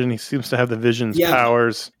the Vision. He seems to have the Vision's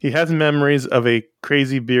powers. He has memories of a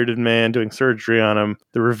crazy bearded man doing surgery on him.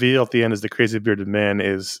 The reveal at the end is the crazy bearded man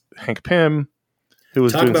is Hank Pym, who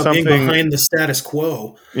was doing something being behind the status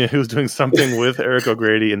quo. Yeah, who was doing something with Eric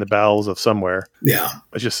O'Grady in the bowels of somewhere. Yeah.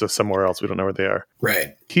 It's just somewhere else. We don't know where they are.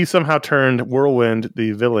 Right. He somehow turned Whirlwind,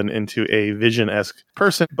 the villain, into a Vision-esque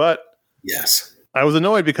person. But yes, I was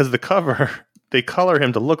annoyed because the cover, they color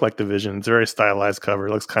him to look like the Vision. It's a very stylized cover.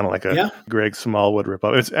 It looks kind of like a Greg Smallwood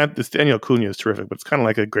ripoff. It's Daniel Cunha is terrific, but it's kind of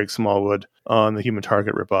like a Greg Smallwood on the Human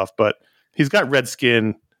Target ripoff. But He's got red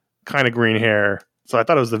skin, kind of green hair. So I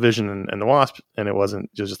thought it was the Vision and the Wasp, and it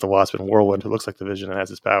wasn't just the Wasp and Whirlwind who looks like the Vision and has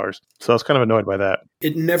his powers. So I was kind of annoyed by that.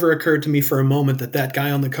 It never occurred to me for a moment that guy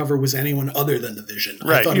on the cover was anyone other than the Vision.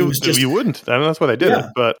 Right. I thought he was just... You wouldn't. I know that's why they did it.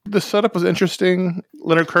 But the setup was interesting.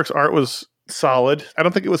 Leonard Kirk's art was solid. I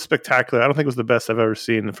don't think it was spectacular. I don't think it was the best I've ever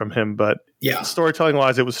seen from him, but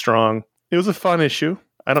storytelling-wise, it was strong. It was a fun issue.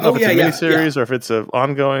 I don't know if it's a miniseries or if it's an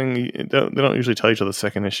ongoing. They don't usually tell each other the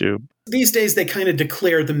second issue. These days, they kind of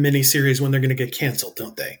declare the miniseries when they're going to get canceled,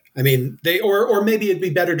 don't they? I mean, or maybe it'd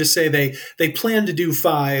be better to say they plan to do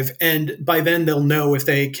 5, and by then they'll know if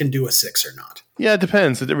they can do a 6 or not. Yeah, it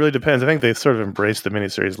depends. It really depends. I think they've sort of embraced the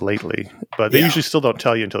miniseries lately, but they usually still don't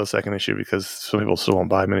tell you until the second issue because some people still won't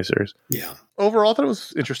buy miniseries. Yeah. Overall, I thought it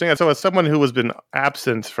was interesting. And so as someone who has been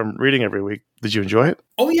absent from reading every week, did you enjoy it?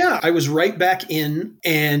 Oh, yeah. I was right back in,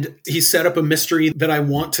 and he set up a mystery that I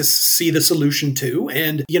want to see the solution to.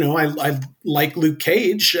 And, I like Luke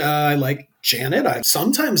Cage. I like Janet. I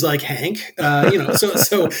sometimes like Hank.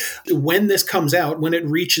 So when this comes out, when it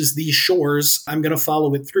reaches these shores, I'm going to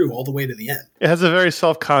follow it through all the way to the end. It has a very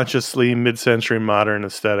self-consciously mid-century modern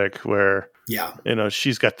aesthetic where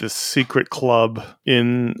she's got this secret club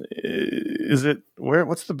in,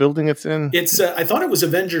 what's the building it's in? It's, I thought it was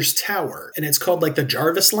Avengers Tower, and it's called like the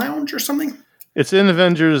Jarvis Lounge or something. It's in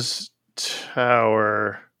Avengers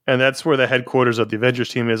Tower, and that's where the headquarters of the Avengers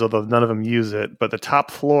team is, although none of them use it. But the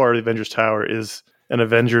top floor of the Avengers Tower is an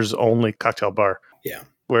Avengers-only cocktail bar. Yeah.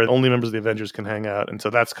 Where only members of the Avengers can hang out. And so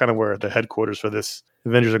that's kind of where the headquarters for this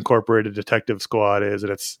Avengers Incorporated detective squad is.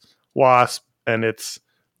 And it's Wasp, and it's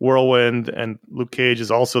Whirlwind, and Luke Cage is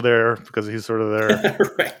also there because he's sort of their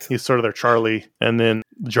right. He's sort of their Charlie, and then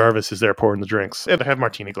Jarvis is there pouring the drinks. And they have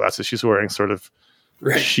martini glasses. She's wearing sort of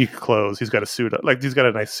chic clothes. He's got a suit, he's got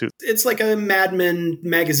a nice suit. It's like a Mad Men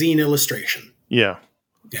magazine illustration. Yeah.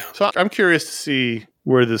 So I'm curious to see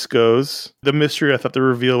where this goes. The mystery, I thought the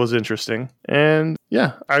reveal was interesting, and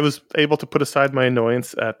I was able to put aside my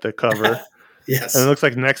annoyance at the cover. Yes. And it looks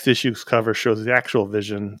like next issue's cover shows the actual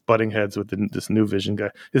Vision butting heads with this new Vision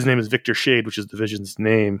guy. His name is Victor Shade, which is the Vision's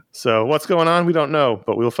name. So what's going on? We don't know,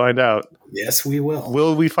 but we'll find out. Yes, we will.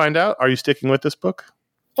 Will we find out? Are you sticking with this book?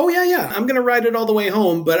 Oh, yeah. I'm going to ride it all the way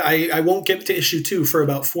home, but I won't get to issue 2 for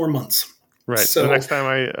about 4 months. Right. So next time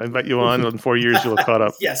I invite you on, in 4 years, you'll have caught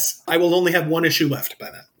up. Yes. I will only have 1 issue left by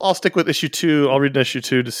then. I'll stick with issue 2. I'll read issue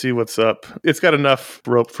 2 to see what's up. It's got enough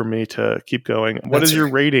rope for me to keep going. What is your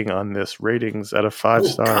rating on this? Ratings out of 5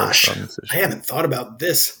 stars on this issue? I haven't thought about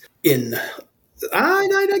this in...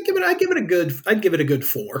 I'd give it a good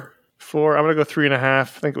 4. 4. I'm going to go 3.5. I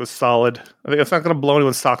think it was solid. I think it's not going to blow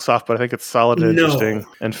anyone's socks off, but I think it's solid and interesting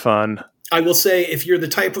and fun. I will say, if you're the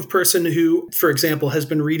type of person who, for example, has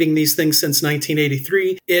been reading these things since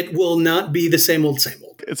 1983, it will not be the same old, same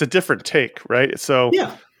old. It's a different take, right? So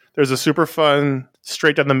there's a super fun,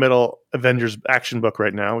 straight down the middle Avengers action book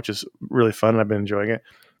right now, which is really fun, and I've been enjoying it.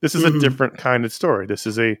 This is a different kind of story. This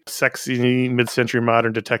is a sexy mid-century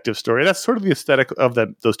modern detective story. That's sort of the aesthetic of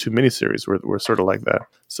those 2 miniseries were sort of like that.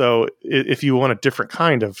 So if you want a different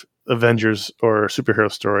kind of Avengers or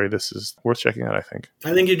superhero story, this is worth checking out, I think.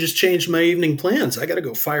 I think you just changed my evening plans. I got to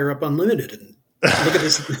go fire up Unlimited and look at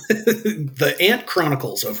this, the Ant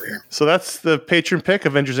Chronicles over here. So that's the patron pick,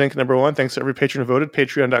 Avengers Inc. #1. Thanks to every patron who voted.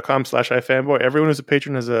 Patreon.com/ifanboy. Everyone who's a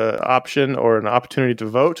patron has an option or an opportunity to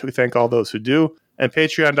vote. We thank all those who do. And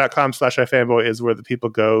Patreon.com/ifanboy is where the people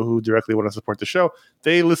go who directly want to support the show.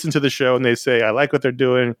 They listen to the show and they say, I like what they're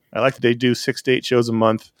doing. I like that they do 6 to 8 shows a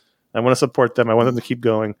month. I want to support them. I want them to keep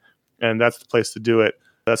going. And that's the place to do it.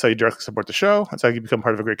 That's how you directly support the show. That's how you become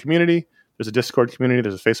part of a great community. There's a Discord community.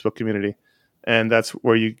 There's a Facebook community. And that's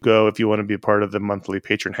where you go if you want to be a part of the monthly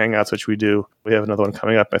patron hangouts, which we do. We have another one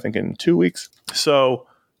coming up, I think, in 2 weeks. So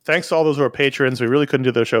thanks to all those who are patrons. We really couldn't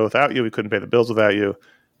do the show without you. We couldn't pay the bills without you.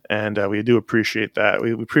 And we do appreciate that.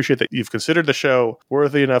 We appreciate that you've considered the show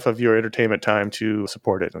worthy enough of your entertainment time to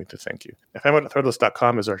support it. And we to thank you.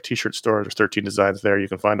 Fanboy.threadless.com is our t-shirt store. There's 13 designs there. You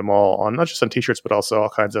can find them all on, not just on t-shirts, but also all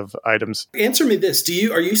kinds of items. Answer me this.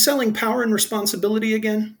 Are you selling Power and Responsibility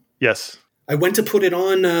again? Yes. I went to put it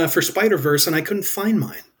on for Spider-Verse and I couldn't find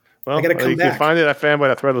mine. Well, I got to come back. You can find it at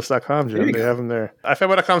fanboy.threadless.com, Jim. They have them there. At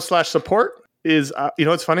fanboy.com/support is,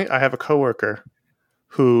 it's funny. I have a coworker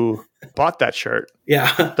who bought that shirt.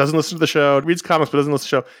 Yeah. Doesn't listen to the show, reads comics, but doesn't listen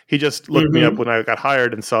to the show. He just looked me up when I got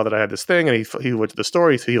hired and saw that I had this thing, and he went to the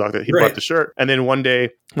store, so he bought the shirt. And then one day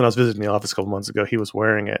when I was visiting the office a couple months ago, he was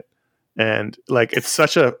wearing it. And it's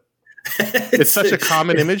such a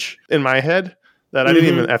common image in my head that I didn't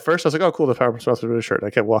even, at first I was like, oh cool, the Power and Responsibility shirt. And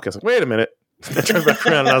I kept walking. I was like, wait a minute. I turned back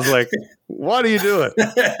around and I was like, what are you doing?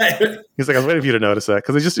 He's like, I was waiting for you to notice that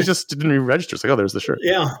because it just didn't even register. It's like, oh, there's the shirt.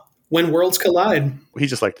 Yeah. When worlds collide. He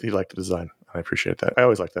liked the design. I appreciate that. I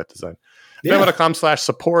always like that design. Yeah.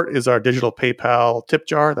 Family.com/support is our digital PayPal tip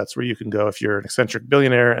jar. That's where you can go if you're an eccentric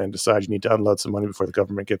billionaire and decide you need to unload some money before the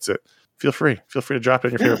government gets it. Feel free to drop it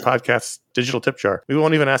in your favorite podcast digital tip jar. We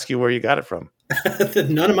won't even ask you where you got it from.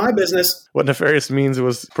 None of my business. What nefarious means it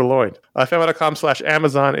was purloined.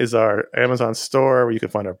 Family.com/Amazon is our Amazon store where you can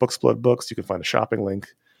find our Booksplode books. You can find a shopping link.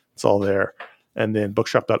 It's all there. And then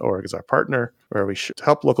bookshop.org is our partner where we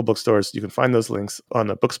help local bookstores. You can find those links on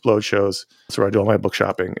the Booksplode shows. That's where I do all my book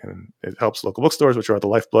shopping. And it helps local bookstores, which are the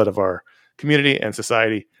lifeblood of our community and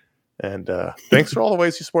society. And thanks for all the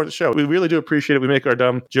ways you support the show. We really do appreciate it. We make our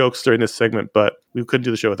dumb jokes during this segment, but we couldn't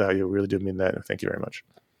do the show without you. We really do mean that. And thank you very much.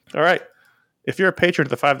 All right. If you're a patron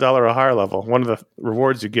at the $5 or higher level, one of the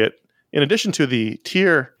rewards you get, in addition to the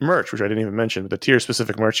tier merch, which I didn't even mention, but the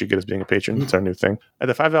tier-specific merch you get as being a patron, it's our new thing. At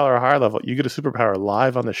the $5 or higher level, you get a superpower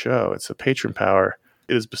live on the show. It's a patron power.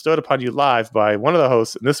 It is bestowed upon you live by one of the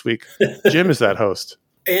hosts. And this week, Jim is that host.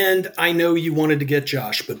 And I know you wanted to get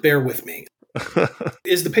Josh, but bear with me.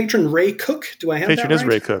 Is the patron Ray Cook? Do I have patron that right? Is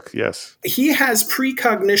Ray Cook, yes. He has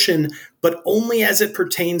precognition, but only as it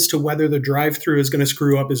pertains to whether the drive-thru is going to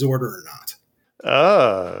screw up his order or not.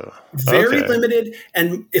 Oh, very limited.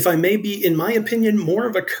 And if I may be, in my opinion, more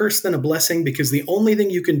of a curse than a blessing, because the only thing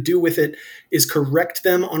you can do with it is correct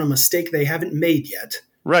them on a mistake they haven't made yet.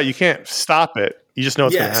 Right. You can't stop it. You just know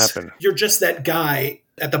it's going to happen. You're just that guy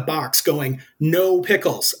at the box going, no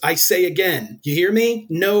pickles. I say again, you hear me?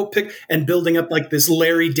 No pick, and building up like this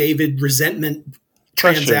Larry David resentment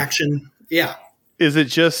transaction. Yeah. Is it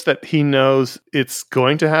just that he knows it's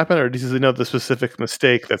going to happen, or does he know the specific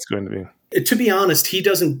mistake that's going to be? To be honest, he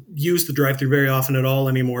doesn't use the drive-thru very often at all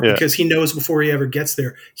anymore because he knows before he ever gets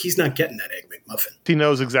there, he's not getting that Egg McMuffin. He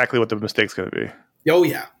knows exactly what the mistake's going to be. Oh,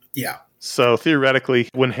 yeah. Yeah. So theoretically,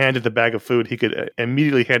 when handed the bag of food, he could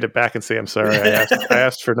immediately hand it back and say, I'm sorry, I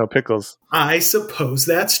asked for no pickles. I suppose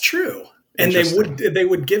that's true. And they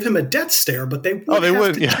would give him a death stare, but they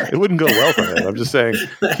wouldn't. Yeah, it wouldn't go well for him. I'm just saying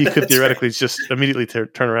he could theoretically just immediately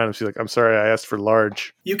turn around and be like, I'm sorry, I asked for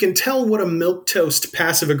large. You can tell what a milquetoast,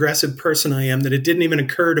 passive-aggressive person I am that it didn't even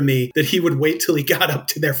occur to me that he would wait till he got up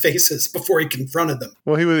to their faces before he confronted them.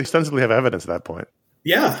 Well, he would ostensibly have evidence at that point.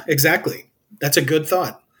 Yeah, exactly. That's a good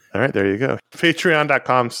thought. All right, there you go.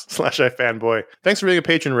 Patreon.com/ifanboy. Thanks for being a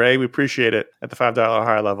patron, Ray. We appreciate it. At the $5 or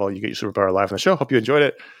higher level, you get your superpower live on the show. Hope you enjoyed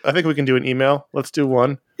it. I think we can do an email. Let's do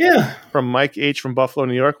one. Yeah. From Mike H. from Buffalo,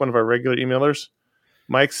 New York, one of our regular emailers.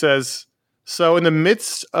 Mike says, so in the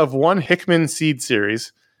midst of one Hickman seed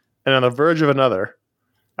series and on the verge of another,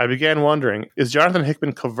 I began wondering, is Jonathan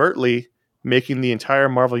Hickman covertly making the entire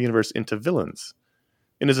Marvel Universe into villains?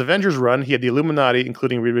 In his Avengers run, he had the Illuminati,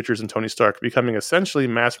 including Reed Richards and Tony Stark, becoming essentially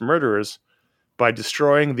mass murderers by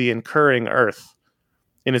destroying the incurring Earth.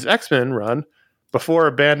 In his X-Men run, before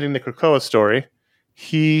abandoning the Krakoa story,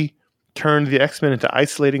 he turned the X-Men into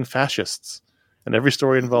isolating fascists, and every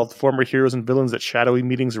story involved former heroes and villains at shadowy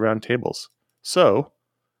meetings around tables. So,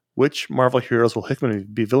 which Marvel heroes will Hickman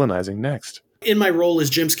be villainizing next? In my role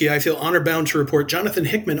as Jimsky, I feel honor-bound to report Jonathan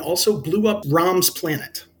Hickman also blew up Rom's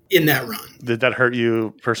planet. In that run. Did that hurt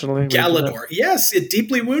you personally? Galador. Yes, it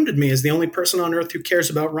deeply wounded me as the only person on Earth who cares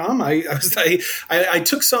about Rom. I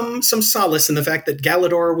took some solace in the fact that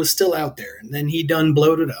Galador was still out there, and then he done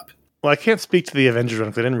blowed it up. Well, I can't speak to the Avengers run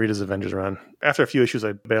because I didn't read his Avengers run. After a few issues,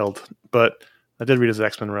 I bailed, but I did read his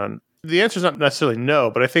X-Men run. The answer is not necessarily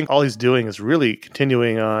no, but I think all he's doing is really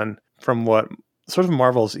continuing on from what sort of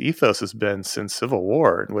Marvel's ethos has been since Civil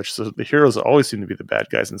War, in which the heroes always seem to be the bad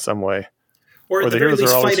guys in some way. Or the heroes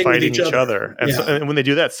are always fighting each other. And, and when they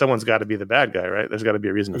do that, someone's got to be the bad guy, right? There's got to be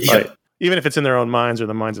a reason to fight. Even if it's in their own minds or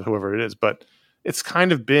the minds of whoever it is. But it's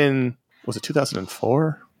kind of been, was it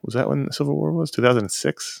 2004? Was that when the Civil War was?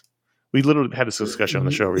 2006? We literally had this discussion on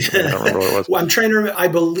the show recently. I don't remember what it was. Well, I'm trying to remember. I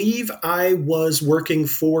believe I was working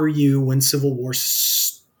for you when Civil War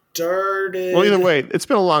started. Well, either way, it's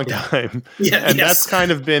been a long time. And that's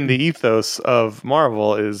kind of been the ethos of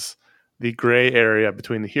Marvel, is the gray area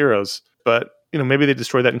between the heroes. But maybe they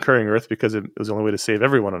destroyed that incurring Earth because it was the only way to save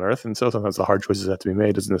everyone on Earth. And so sometimes the hard choices have to be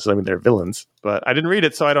made. Doesn't necessarily mean they're villains. But I didn't read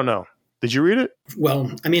it, so I don't know. Did you read it?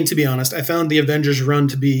 Well, I mean, to be honest, I found the Avengers run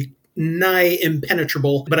to be nigh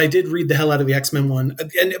impenetrable, but I did read the hell out of the X-Men one.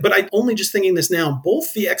 But I'm only just thinking this now,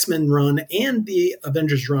 both the X-Men run and the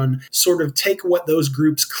Avengers run sort of take what those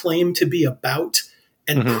groups claim to be about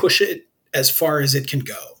and push it as far as it can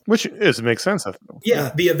go. Which makes sense.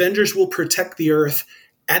 Yeah, the Avengers will protect the Earth,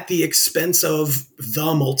 at the expense of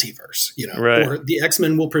the multiverse, Right. or the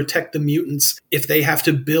X-Men will protect the mutants if they have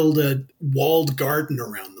to build a walled garden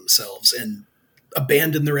around themselves and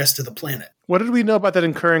abandon the rest of the planet. What did we know about that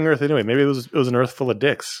incurring Earth anyway? Maybe it was an Earth full of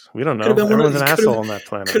dicks. We don't know. Could have been Everyone's an asshole on that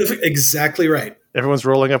planet. Exactly right. Everyone's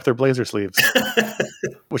rolling up their blazer sleeves,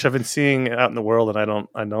 which I've been seeing out in the world, and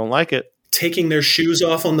I don't like it. Taking their shoes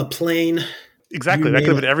off on the plane. Exactly. That could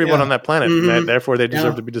have been everyone on that planet. Mm-hmm. And therefore, they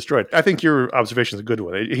deserve to be destroyed. I think your observation is a good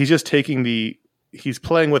one. He's just he's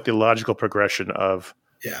playing with the logical progression of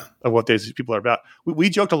what these people are about. We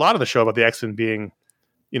joked a lot on the show about the X-Men being,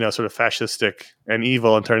 sort of fascistic and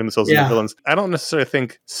evil and turning themselves into villains. I don't necessarily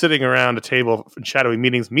think sitting around a table in shadowy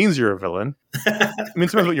meetings means you're a villain. It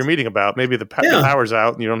means depends what you're meeting about. Maybe the power's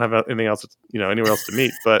out and you don't have anything else, anywhere else to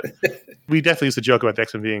meet. But we definitely used to joke about the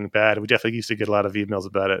X-Men being bad. We definitely used to get a lot of emails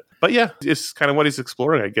about it. But yeah, it's kind of what he's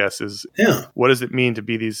exploring, I guess, is what does it mean to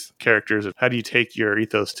be these characters? How do you take your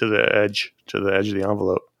ethos to the edge of the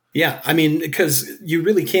envelope? Yeah, I mean, because you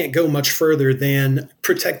really can't go much further than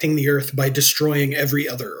protecting the Earth by destroying every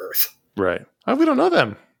other Earth. Right. We don't know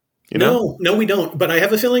them. No, we don't. But I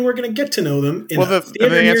have a feeling we're going to get to know them.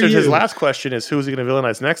 The answer to his last question is, who is he going to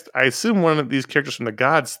villainize next? I assume one of these characters from the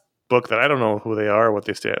Gods book that I don't know who they are, what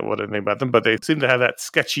they stand, what anything about them, but they seem to have that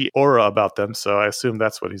sketchy aura about them. So I assume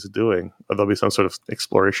that's what he's doing. Or there'll be some sort of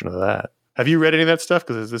exploration of that. Have you read any of that stuff?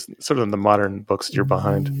 Because it's this sort of in the modern books you're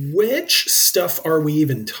behind. Which stuff are we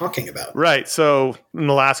even talking about? Right. So in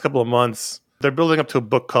the last couple of months, they're building up to a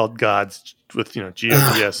book called Gods with,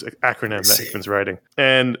 GODS acronym that Hickman's writing.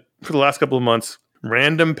 And for the last couple of months,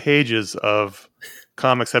 random pages of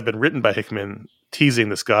comics have been written by Hickman teasing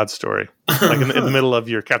this Gods story. Like in the middle of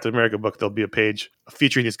your Captain America book, there'll be a page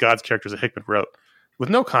featuring these Gods characters that Hickman wrote with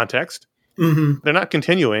no context. Mm-hmm. They're not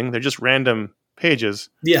continuing. They're just random pages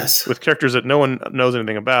with characters that no one knows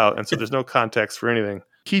anything about, and so there's no context for anything.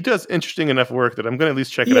 He does interesting enough work that I'm going to at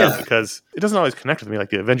least check it out, because it doesn't always connect with me like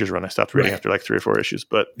the Avengers run I stopped reading after like 3 or 4 issues,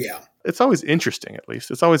 but it's always interesting. At least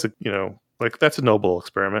it's always that's a noble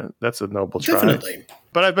experiment, that's a noble try. Definitely.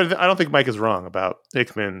 But I don't think Mike is wrong about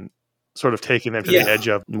Hickman sort of taking them to the edge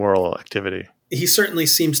of moral activity. He certainly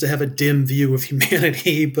seems to have a dim view of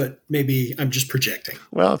humanity, but maybe I'm just projecting.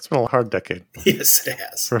 Well, it's been a hard decade. Yes, it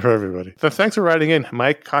has. For everybody. So thanks for writing in.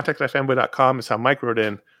 Mike, contact@fanboy.com is how Mike wrote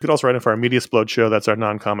in. You could also write in for our Media Splode show. That's our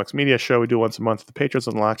non-comics media show we do once a month. The Patreon's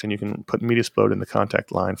unlocked, and you can put Media Splode in the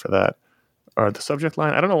contact line for that. Or the subject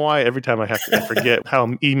line. I don't know why every time I forget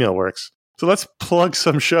how email works. So let's plug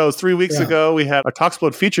some shows. 3 weeks ago, we had a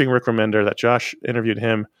Talksplode featuring Rick Remender that Josh interviewed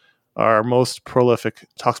him. Our most prolific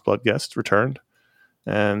Talksplode guest returned,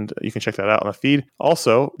 and you can check that out on the feed.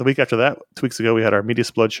 Also, the week after that, 2 weeks ago, we had our Media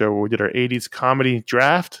Splode show where we did our 80s comedy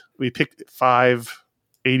draft. We picked 5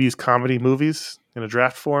 80s comedy movies in a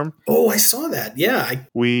draft form. Oh, I saw that. Yeah.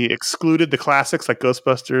 We excluded the classics like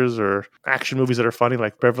Ghostbusters or action movies that are funny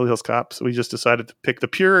like Beverly Hills Cop. So we just decided to pick the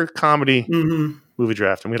pure comedy movie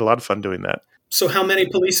draft, and we had a lot of fun doing that. So how many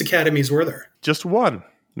police academies were there? Just one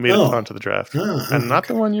made it onto the draft, and not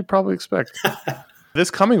the one you probably expect. This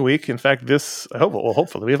coming week, in fact,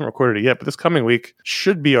 hopefully, we haven't recorded it yet, but this coming week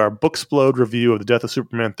should be our Booksplode review of the Death of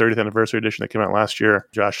Superman 30th Anniversary Edition that came out last year.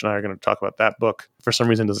 Josh and I are going to talk about that book. For some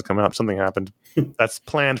reason, it doesn't come out. Something happened. That's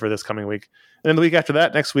planned for this coming week. And then the week after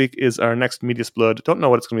that, next week, is our next Media Splode. Don't know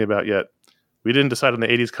what it's going to be about yet. We didn't decide on the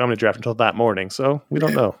 80s comedy draft until that morning, so we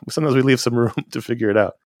don't know. Sometimes we leave some room to figure it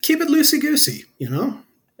out. Keep it loosey-goosey,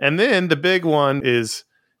 And then the big one is,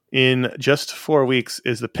 in just 4 weeks,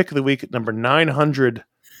 is the pick of the week number 900.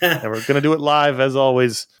 And we're going to do it live as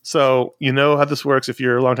always. So you know how this works. If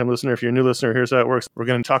you're a longtime listener, if you're a new listener, here's how it works. We're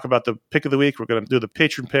going to talk about the pick of the week. We're going to do the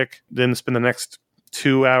patron pick, then spend the next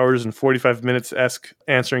 2 hours and 45 minutes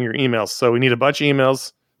answering your emails. So we need a bunch of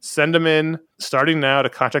emails. Send them in starting now to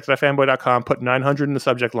contact@fanboy.com. Put 900 in the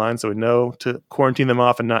subject line so we know to quarantine them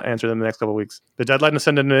off and not answer them the next couple of weeks. The deadline to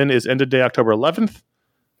send them in is end of day October 11th.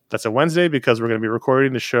 That's a Wednesday because we're going to be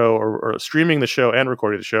recording the show or streaming the show and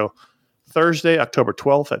recording the show Thursday, October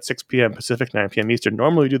 12th at 6 p.m. Pacific, 9 p.m. Eastern.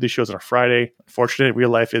 Normally we do these shows on a Friday. Unfortunately, real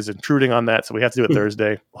life is intruding on that, so we have to do it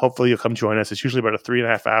Thursday. Hopefully you'll come join us. It's usually about a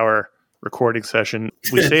 3.5 hour recording session.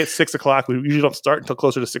 We stay at 6 o'clock. We usually don't start until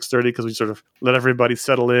closer to 6:30 because we sort of let everybody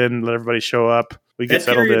settle in, let everybody show up. We get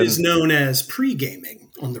settled in. That period is known as pre-gaming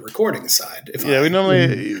on the recording side. We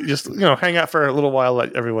normally just hang out for a little while,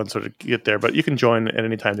 let everyone sort of get there. But you can join at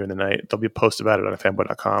any time during the night. There'll be a post about it on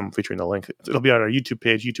fanboy.com featuring the link. It'll be on our YouTube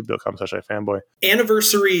page, youtube.com/ifanboy.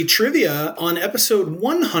 Anniversary trivia on episode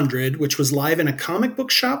 100, which was live in a comic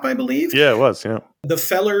book shop, I believe. Yeah, it was. Yeah. The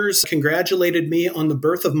fellers congratulated me on the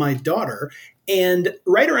birth of my daughter, And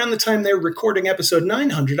right around the time they're recording episode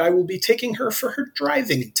 900, I will be taking her for her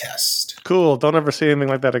driving test. Cool. Don't ever say anything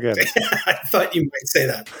like that again. I thought you might say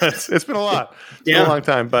that. It's been a lot. It's been a long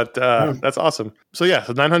time, but that's awesome. So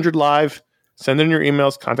 900 live. Send in your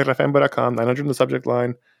emails, contact@fanboy.com, 900 in the subject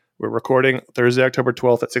line. We're recording Thursday, October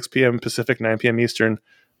 12th at 6 p.m. Pacific, 9 p.m. Eastern.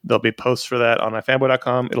 There'll be posts for that on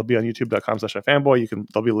ifanboy.com. It'll be on youtube.com/ifanboy.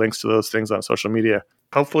 There'll be links to those things on social media.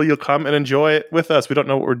 Hopefully you'll come and enjoy it with us. We don't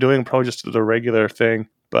know what we're doing, probably just the regular thing,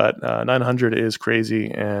 but 900 is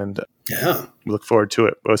crazy, and we look forward to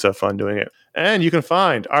it. We always have fun doing it. And you can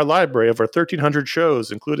find our library of our 1,300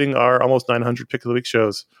 shows, including our almost 900 Pick of the Week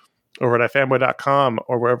shows, over at ifanboy.com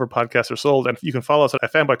or wherever podcasts are sold. And you can follow us at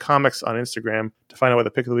ifanboy comics on Instagram to find out what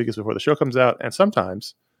the Pick of the Week is before the show comes out. And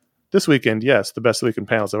sometimes, this weekend, yes, the Best of the Weekend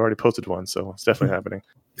panels. I've already posted one, so it's definitely happening.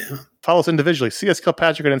 Yeah. Follow us individually. C.S.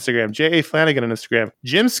 Kilpatrick on Instagram, J.A. Flanagan on Instagram,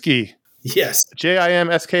 Jimski. Yes.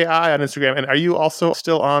 JIMSKI on Instagram. And are you also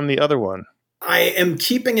still on the other one? I am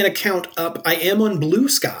keeping an account up. I am on Blue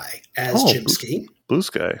Sky as Jimski. Blue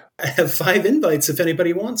Sky. I have 5 invites if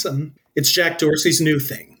anybody wants them. It's Jack Dorsey's new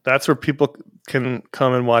thing. That's where people can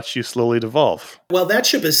come and watch you slowly devolve. Well, that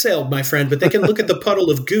ship has sailed, my friend, but they can look at the puddle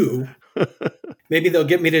of goo. Maybe they'll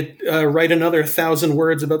get me to write another 1,000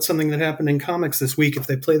 words about something that happened in comics this week if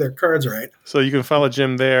they play their cards right. So you can follow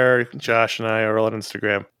Jim there. Josh and I are all on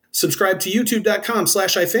Instagram. Subscribe to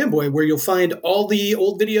youtube.com/ifanboy, where you'll find all the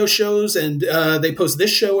old video shows, and they post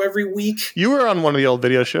this show every week. You were on one of the old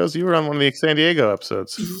video shows. You were on one of the San Diego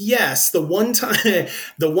episodes. Yes, the one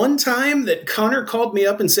time that Connor called me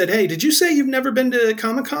up and said, "Hey, did you say you've never been to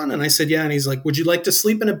Comic-Con?" And I said, "Yeah." And he's like, "Would you like to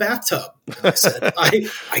sleep in a bathtub?" And I said,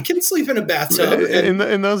 I can sleep in a bathtub.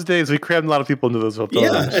 In those days, we crammed a lot of people into those hotels.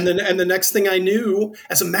 Yeah, and the next thing I knew,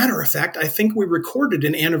 as a matter of fact, I think we recorded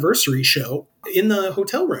an anniversary show in the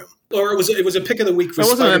hotel room. Or it was a Pick of the Week for Spider-Man. It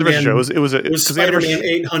wasn't an anniversary show. It was Spider-Man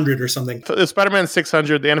 800 or something. Spider-Man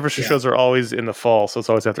 600. The anniversary shows are always in the fall, so it's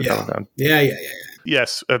always after Comic-Con. Yeah.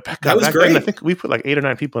 Yes. That was great. Then, I think we put like 8 or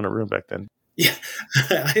 9 people in a room back then. Yeah,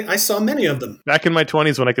 I saw many of them. Back in my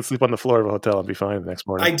 20s when I could sleep on the floor of a hotel and be fine the next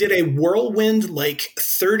morning. I did a whirlwind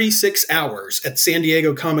 36 hours at San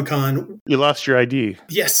Diego Comic-Con. You lost your ID.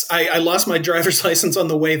 Yes, I lost my driver's license on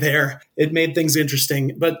the way there. It made things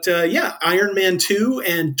interesting. But Iron Man 2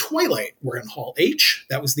 and Twilight were in Hall H.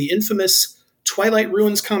 That was the infamous Twilight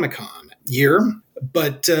Ruins Comic-Con year.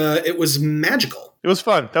 But it was magical. It was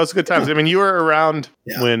fun. That was a good time. I mean, you were around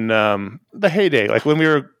when the heyday, like when we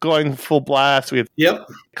were going full blast. We had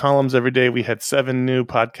columns every day. We had 7 new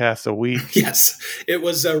podcasts a week. Yes. It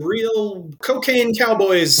was a real cocaine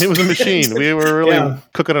cowboys. It was a machine. We were really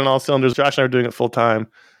cooking on all cylinders. Josh and I were doing it full time,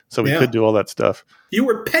 so we could do all that stuff. You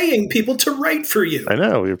were paying people to write for you. I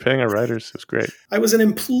know. We were paying our writers. It was great. I was an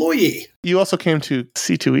employee. You also came to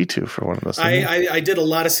C2E2 for one of those. I did a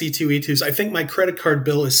lot of C2E2s. I think my credit card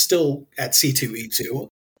bill is still at C2E2.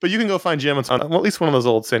 But you can go find Jim on at least one of those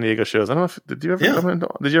old San Diego shows. I don't know if did you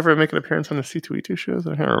ever make an appearance on the C2E2 shows?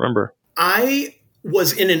 I can't remember. I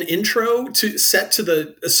was in an intro set to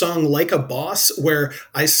the song Like a Boss, where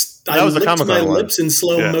I licked my lips in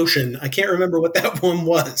slow motion. I can't remember what that one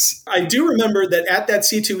was. I do remember that at that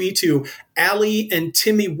C2E2, Allie and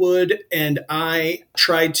Timmy Wood and I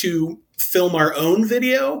tried to film our own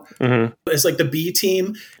video as like the B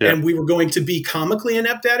team, and we were going to be comically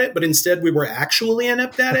inept at it, but instead we were actually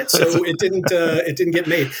inept at it, so it didn't get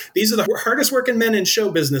made. These are the hardest working men in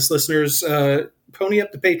show business, listeners. Pony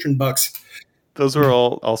up the patron bucks. Those were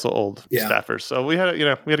all also old staffers. So we had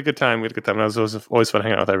a good time. And it was always fun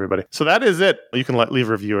hanging out with everybody. So that is it. You can leave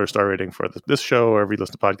a review or star rating for this show or every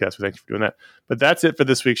listen to podcasts. We thank you for doing that. But that's it for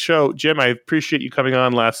this week's show. Jim, I appreciate you coming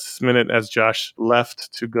on last minute as Josh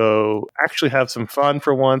left to go actually have some fun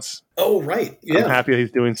for once. Oh, right. Yeah. I'm happy that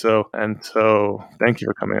he's doing so. And so thank you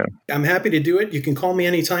for coming on. I'm happy to do it. You can call me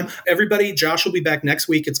anytime. Everybody, Josh will be back next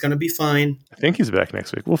week. It's going to be fine. I think he's back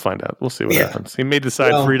next week. We'll find out. We'll see what happens. He may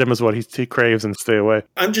decide freedom is what he craves and stay away.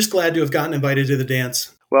 I'm just glad to have gotten invited to the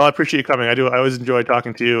dance. Well, I appreciate you coming. I do. I always enjoy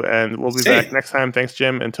talking to you, and we'll be back next time. Thanks,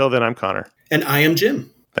 Jim. Until then, I'm Connor. And I am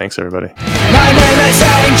Jim. Thanks, everybody. My name is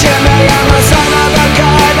Saint Jimmy. I'm a son of a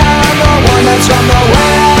gun. I'm the one that's from the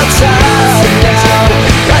way outside now.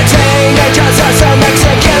 The teenagers are some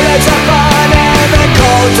Mexican. It's a fun and the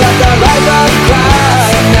cold of the life of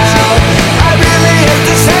crime now. I really hate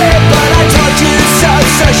to say it, but I told you so.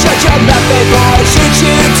 So shut your mouth before I shoot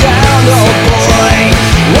you down, oh boy.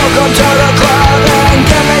 Welcome to the club and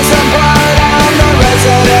give me some blood. I'm the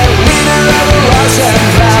resident leader of the Russian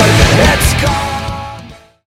crowd. It's called